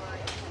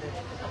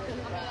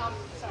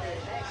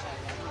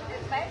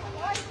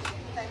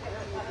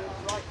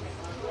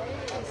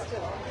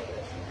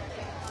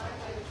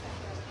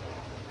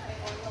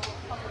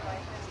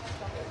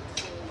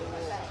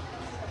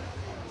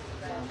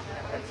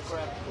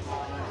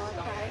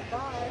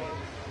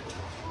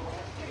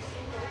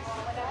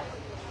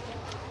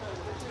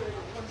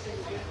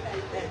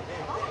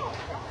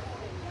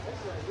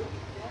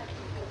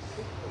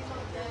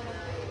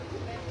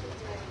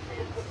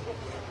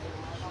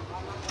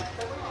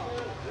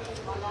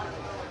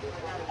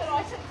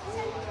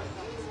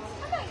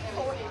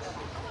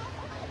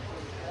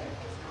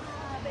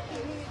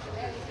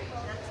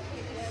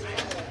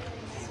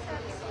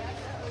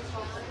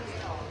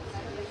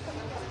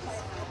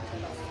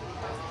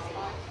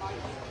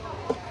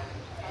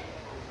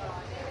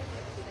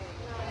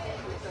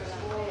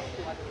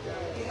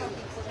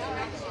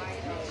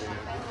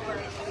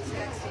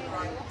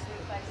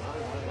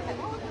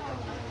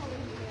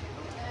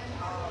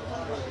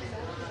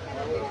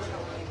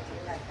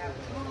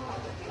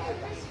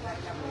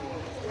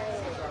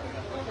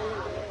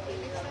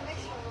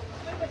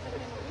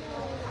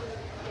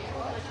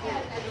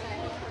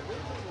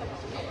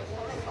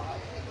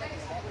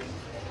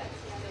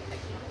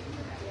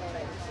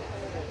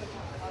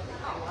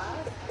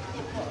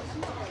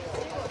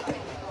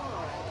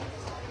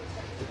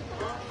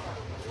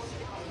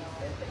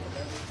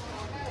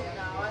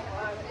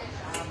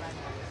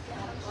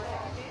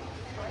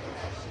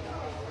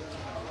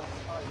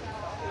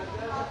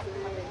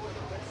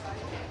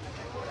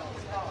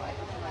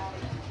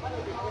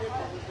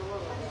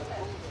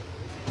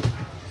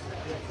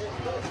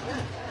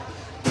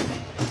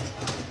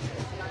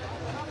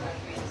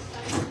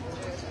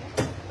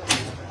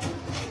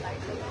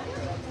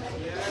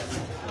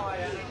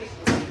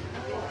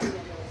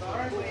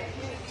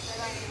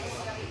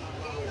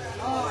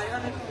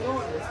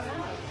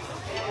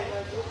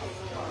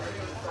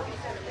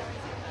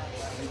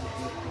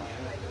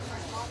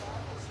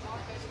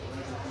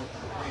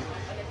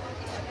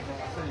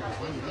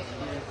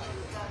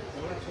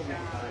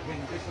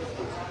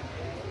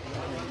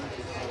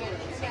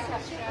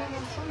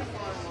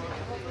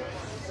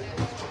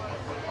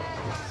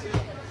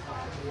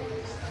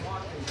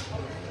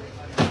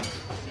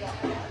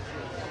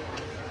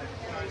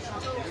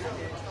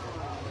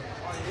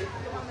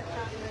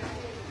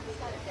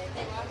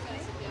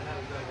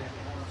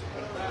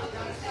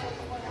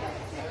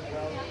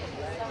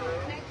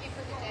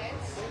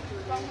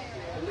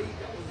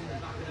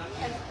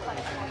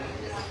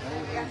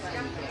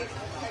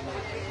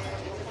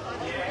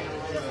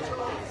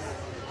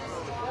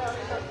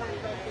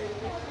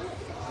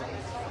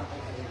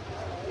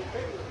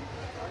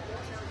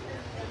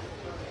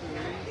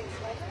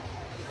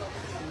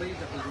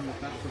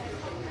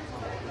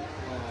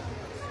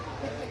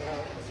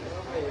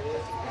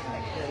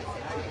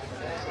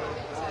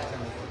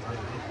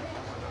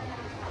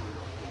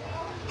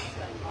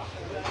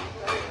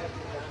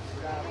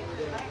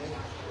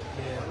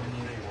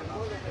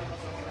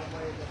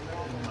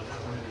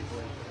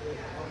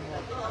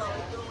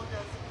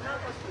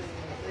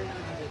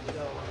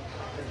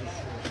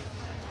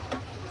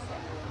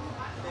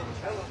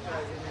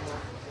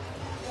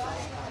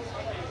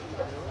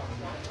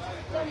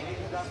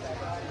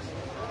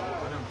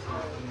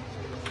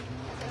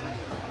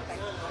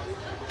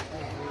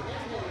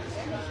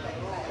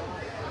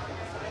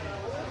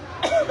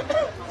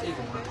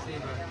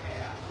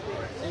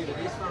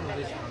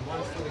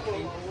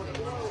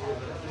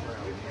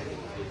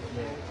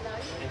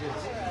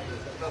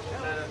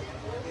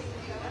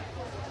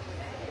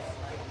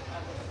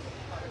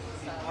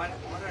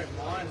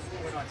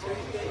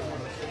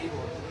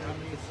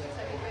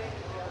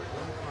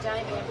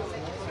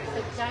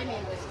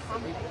 Damien was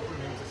coming.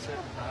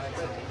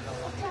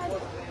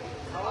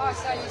 Oh,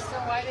 so you're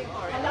still waiting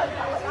for it? I know,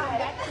 I was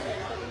back to him,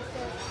 but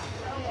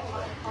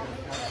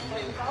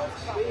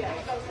he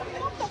said,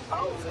 not the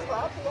Bowls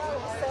Club, the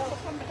RSL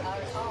company. I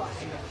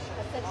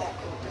said that.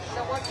 So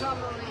what time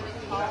will we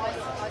leave? I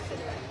said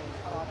that.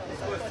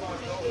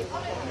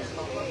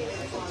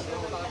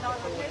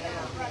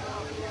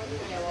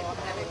 Yeah, well, I'm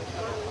having a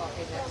cup of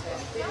coffee, that's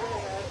it.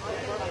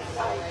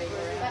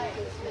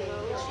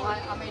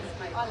 I mean,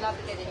 I love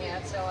getting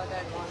out, so I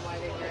don't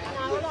mind waiting around.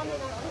 No, well, I mean,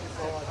 I couldn't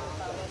say that.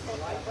 So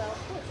I said, well,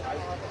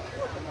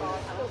 put the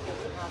price, we'll get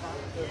another.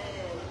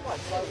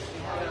 Quite close to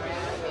You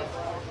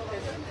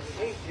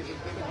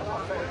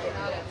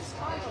know, let's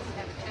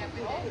have a chat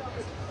with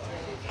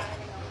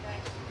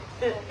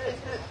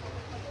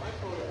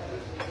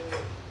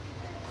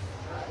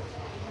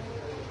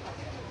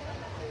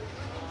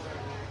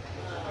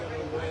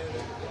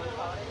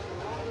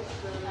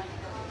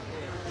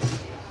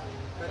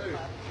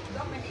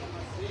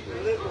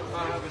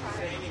I haven't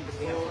seen him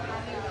before.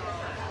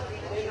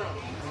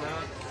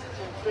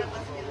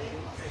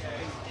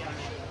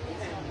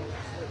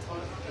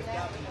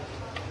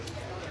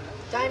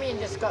 No. Damien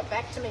just got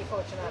back to me,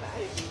 Fortunato.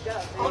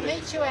 I'll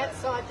meet you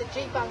outside the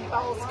Geebung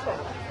Bowls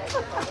Club.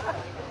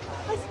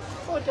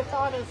 For the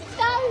finals.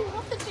 No,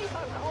 not the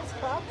Geebung Bowls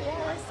Club, the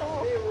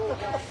RSL.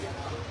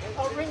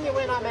 I'll ring you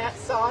when I'm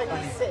outside,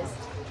 he says.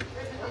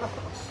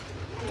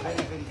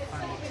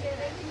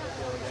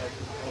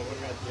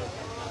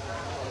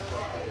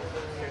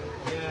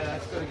 Yeah,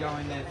 that's got to go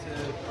in there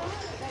too.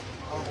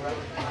 Oh,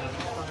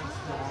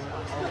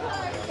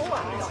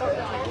 I'm sorry.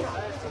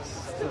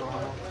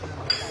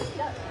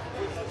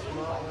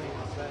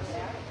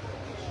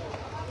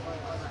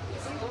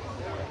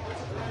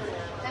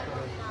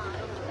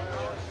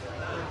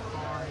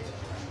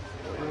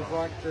 It was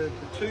like the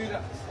two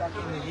that stuck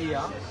in the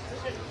ear.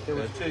 There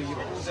were two. You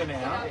pulled them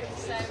out,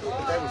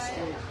 but they were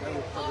still. They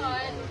were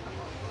probably.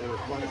 There was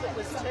one. If it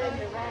was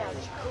turned around,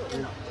 you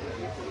could.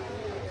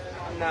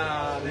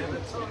 Nah, they're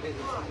still here.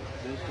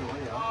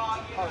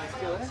 Oh, they're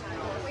still there?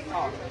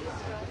 Oh.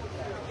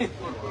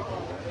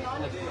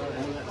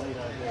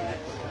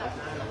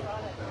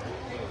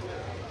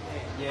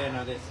 Yeah, no,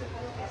 that's it.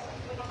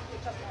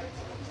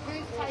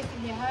 Who's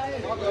taking you home?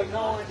 I've got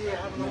no idea. I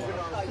haven't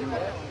organised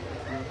it.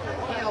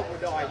 How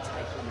would I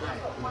take him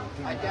home?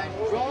 I don't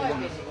drive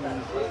anywhere.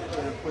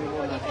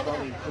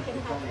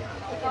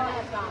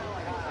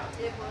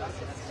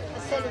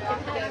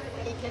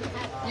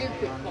 You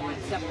could find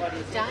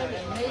somebody,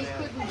 Damien, me,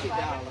 couldn't you,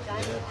 darling?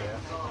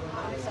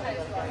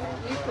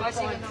 You could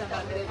find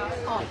somebody that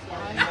was off, you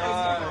know?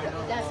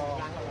 He doesn't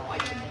run away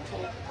when you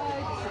talk.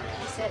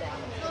 He said, I'm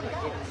going to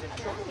give us a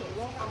trophy.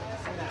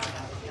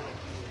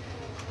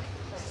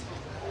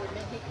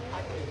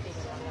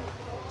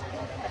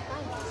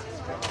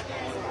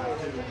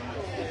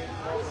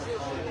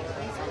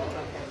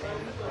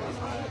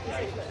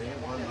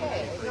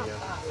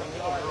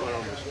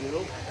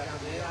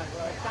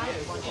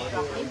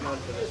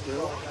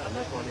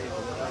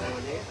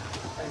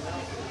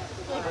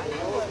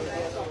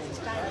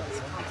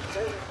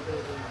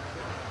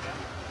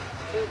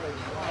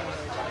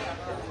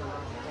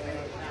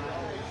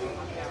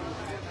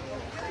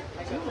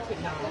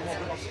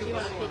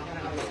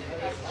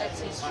 That's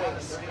his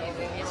tricks.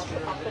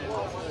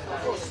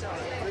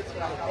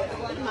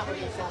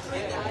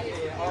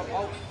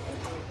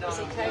 Is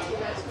he taking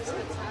those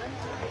biscuits home?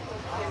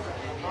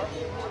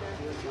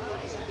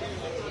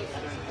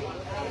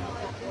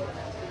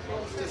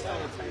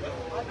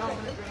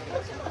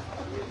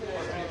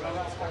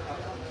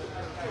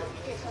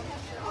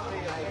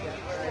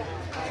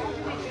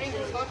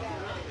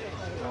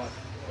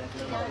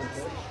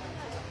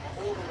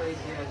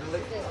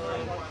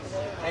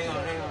 Hang on.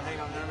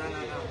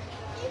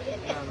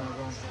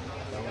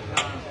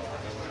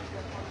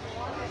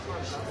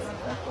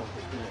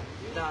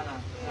 No.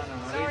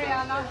 Sorry,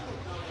 Anna.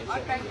 I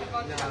drank the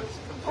vodka.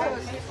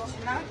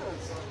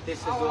 This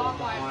is all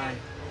my.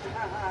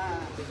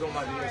 This is all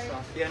my video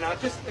stuff. Yeah, no,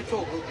 it's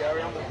all good,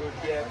 Gary. I'm all good.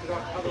 Yeah,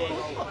 because otherwise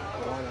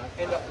I'll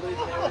end up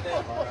losing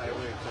everything.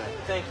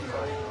 Thank you,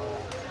 buddy.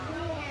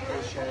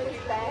 Appreciate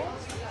it.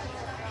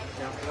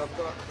 Now, I've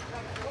got.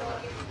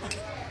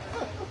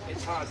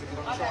 It's hard because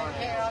I'm trying.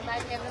 I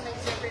make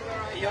enemies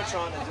everywhere I go. You're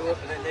trying to do it,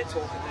 but then they're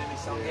talking to me,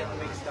 so I'm getting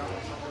mixed up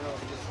with something else.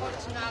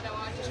 Fortunato,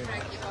 I just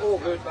drank your vodka. All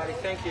good, buddy.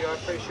 Thank you. I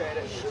appreciate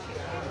it.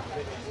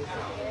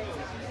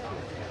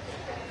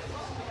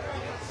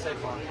 Say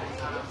bye.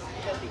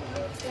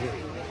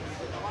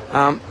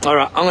 All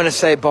right, I'm going to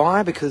say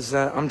bye because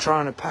I'm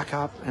trying to pack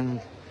up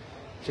and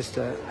just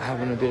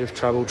having a bit of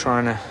trouble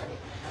trying to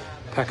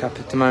pack up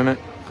at the moment.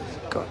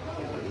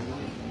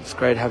 It's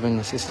great having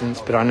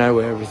assistance, but I know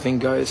where everything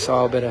goes,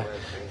 so I better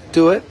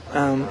do it.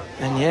 And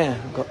yeah,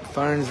 I've got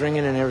phones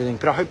ringing and everything.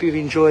 But I hope you've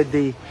enjoyed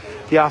the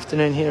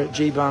afternoon here at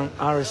Geebung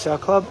RSL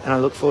Club, and I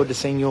look forward to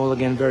seeing you all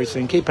again very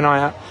soon. Keep an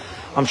eye out.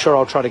 I'm sure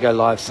I'll try to go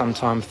live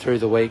sometime through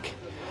the week,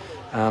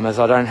 as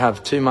I don't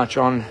have too much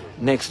on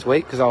next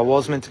week, because I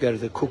was meant to go to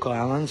the Cook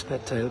Islands,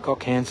 but it got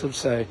cancelled,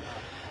 so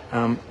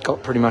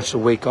got pretty much the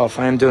week off.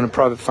 I am doing a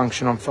private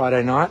function on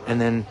Friday night, and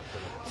then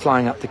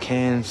flying up to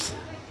Cairns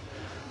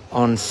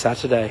on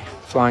Saturday,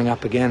 flying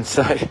up again.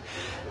 So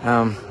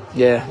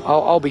yeah,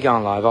 I'll be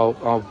going live.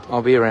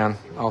 I'll be around.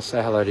 I'll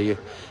say hello to you.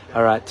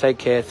 All right, take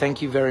care.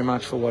 Thank you very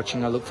much for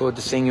watching. I look forward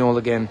to seeing you all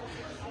again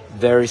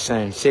very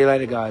soon. See you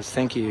later, guys.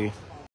 Thank you.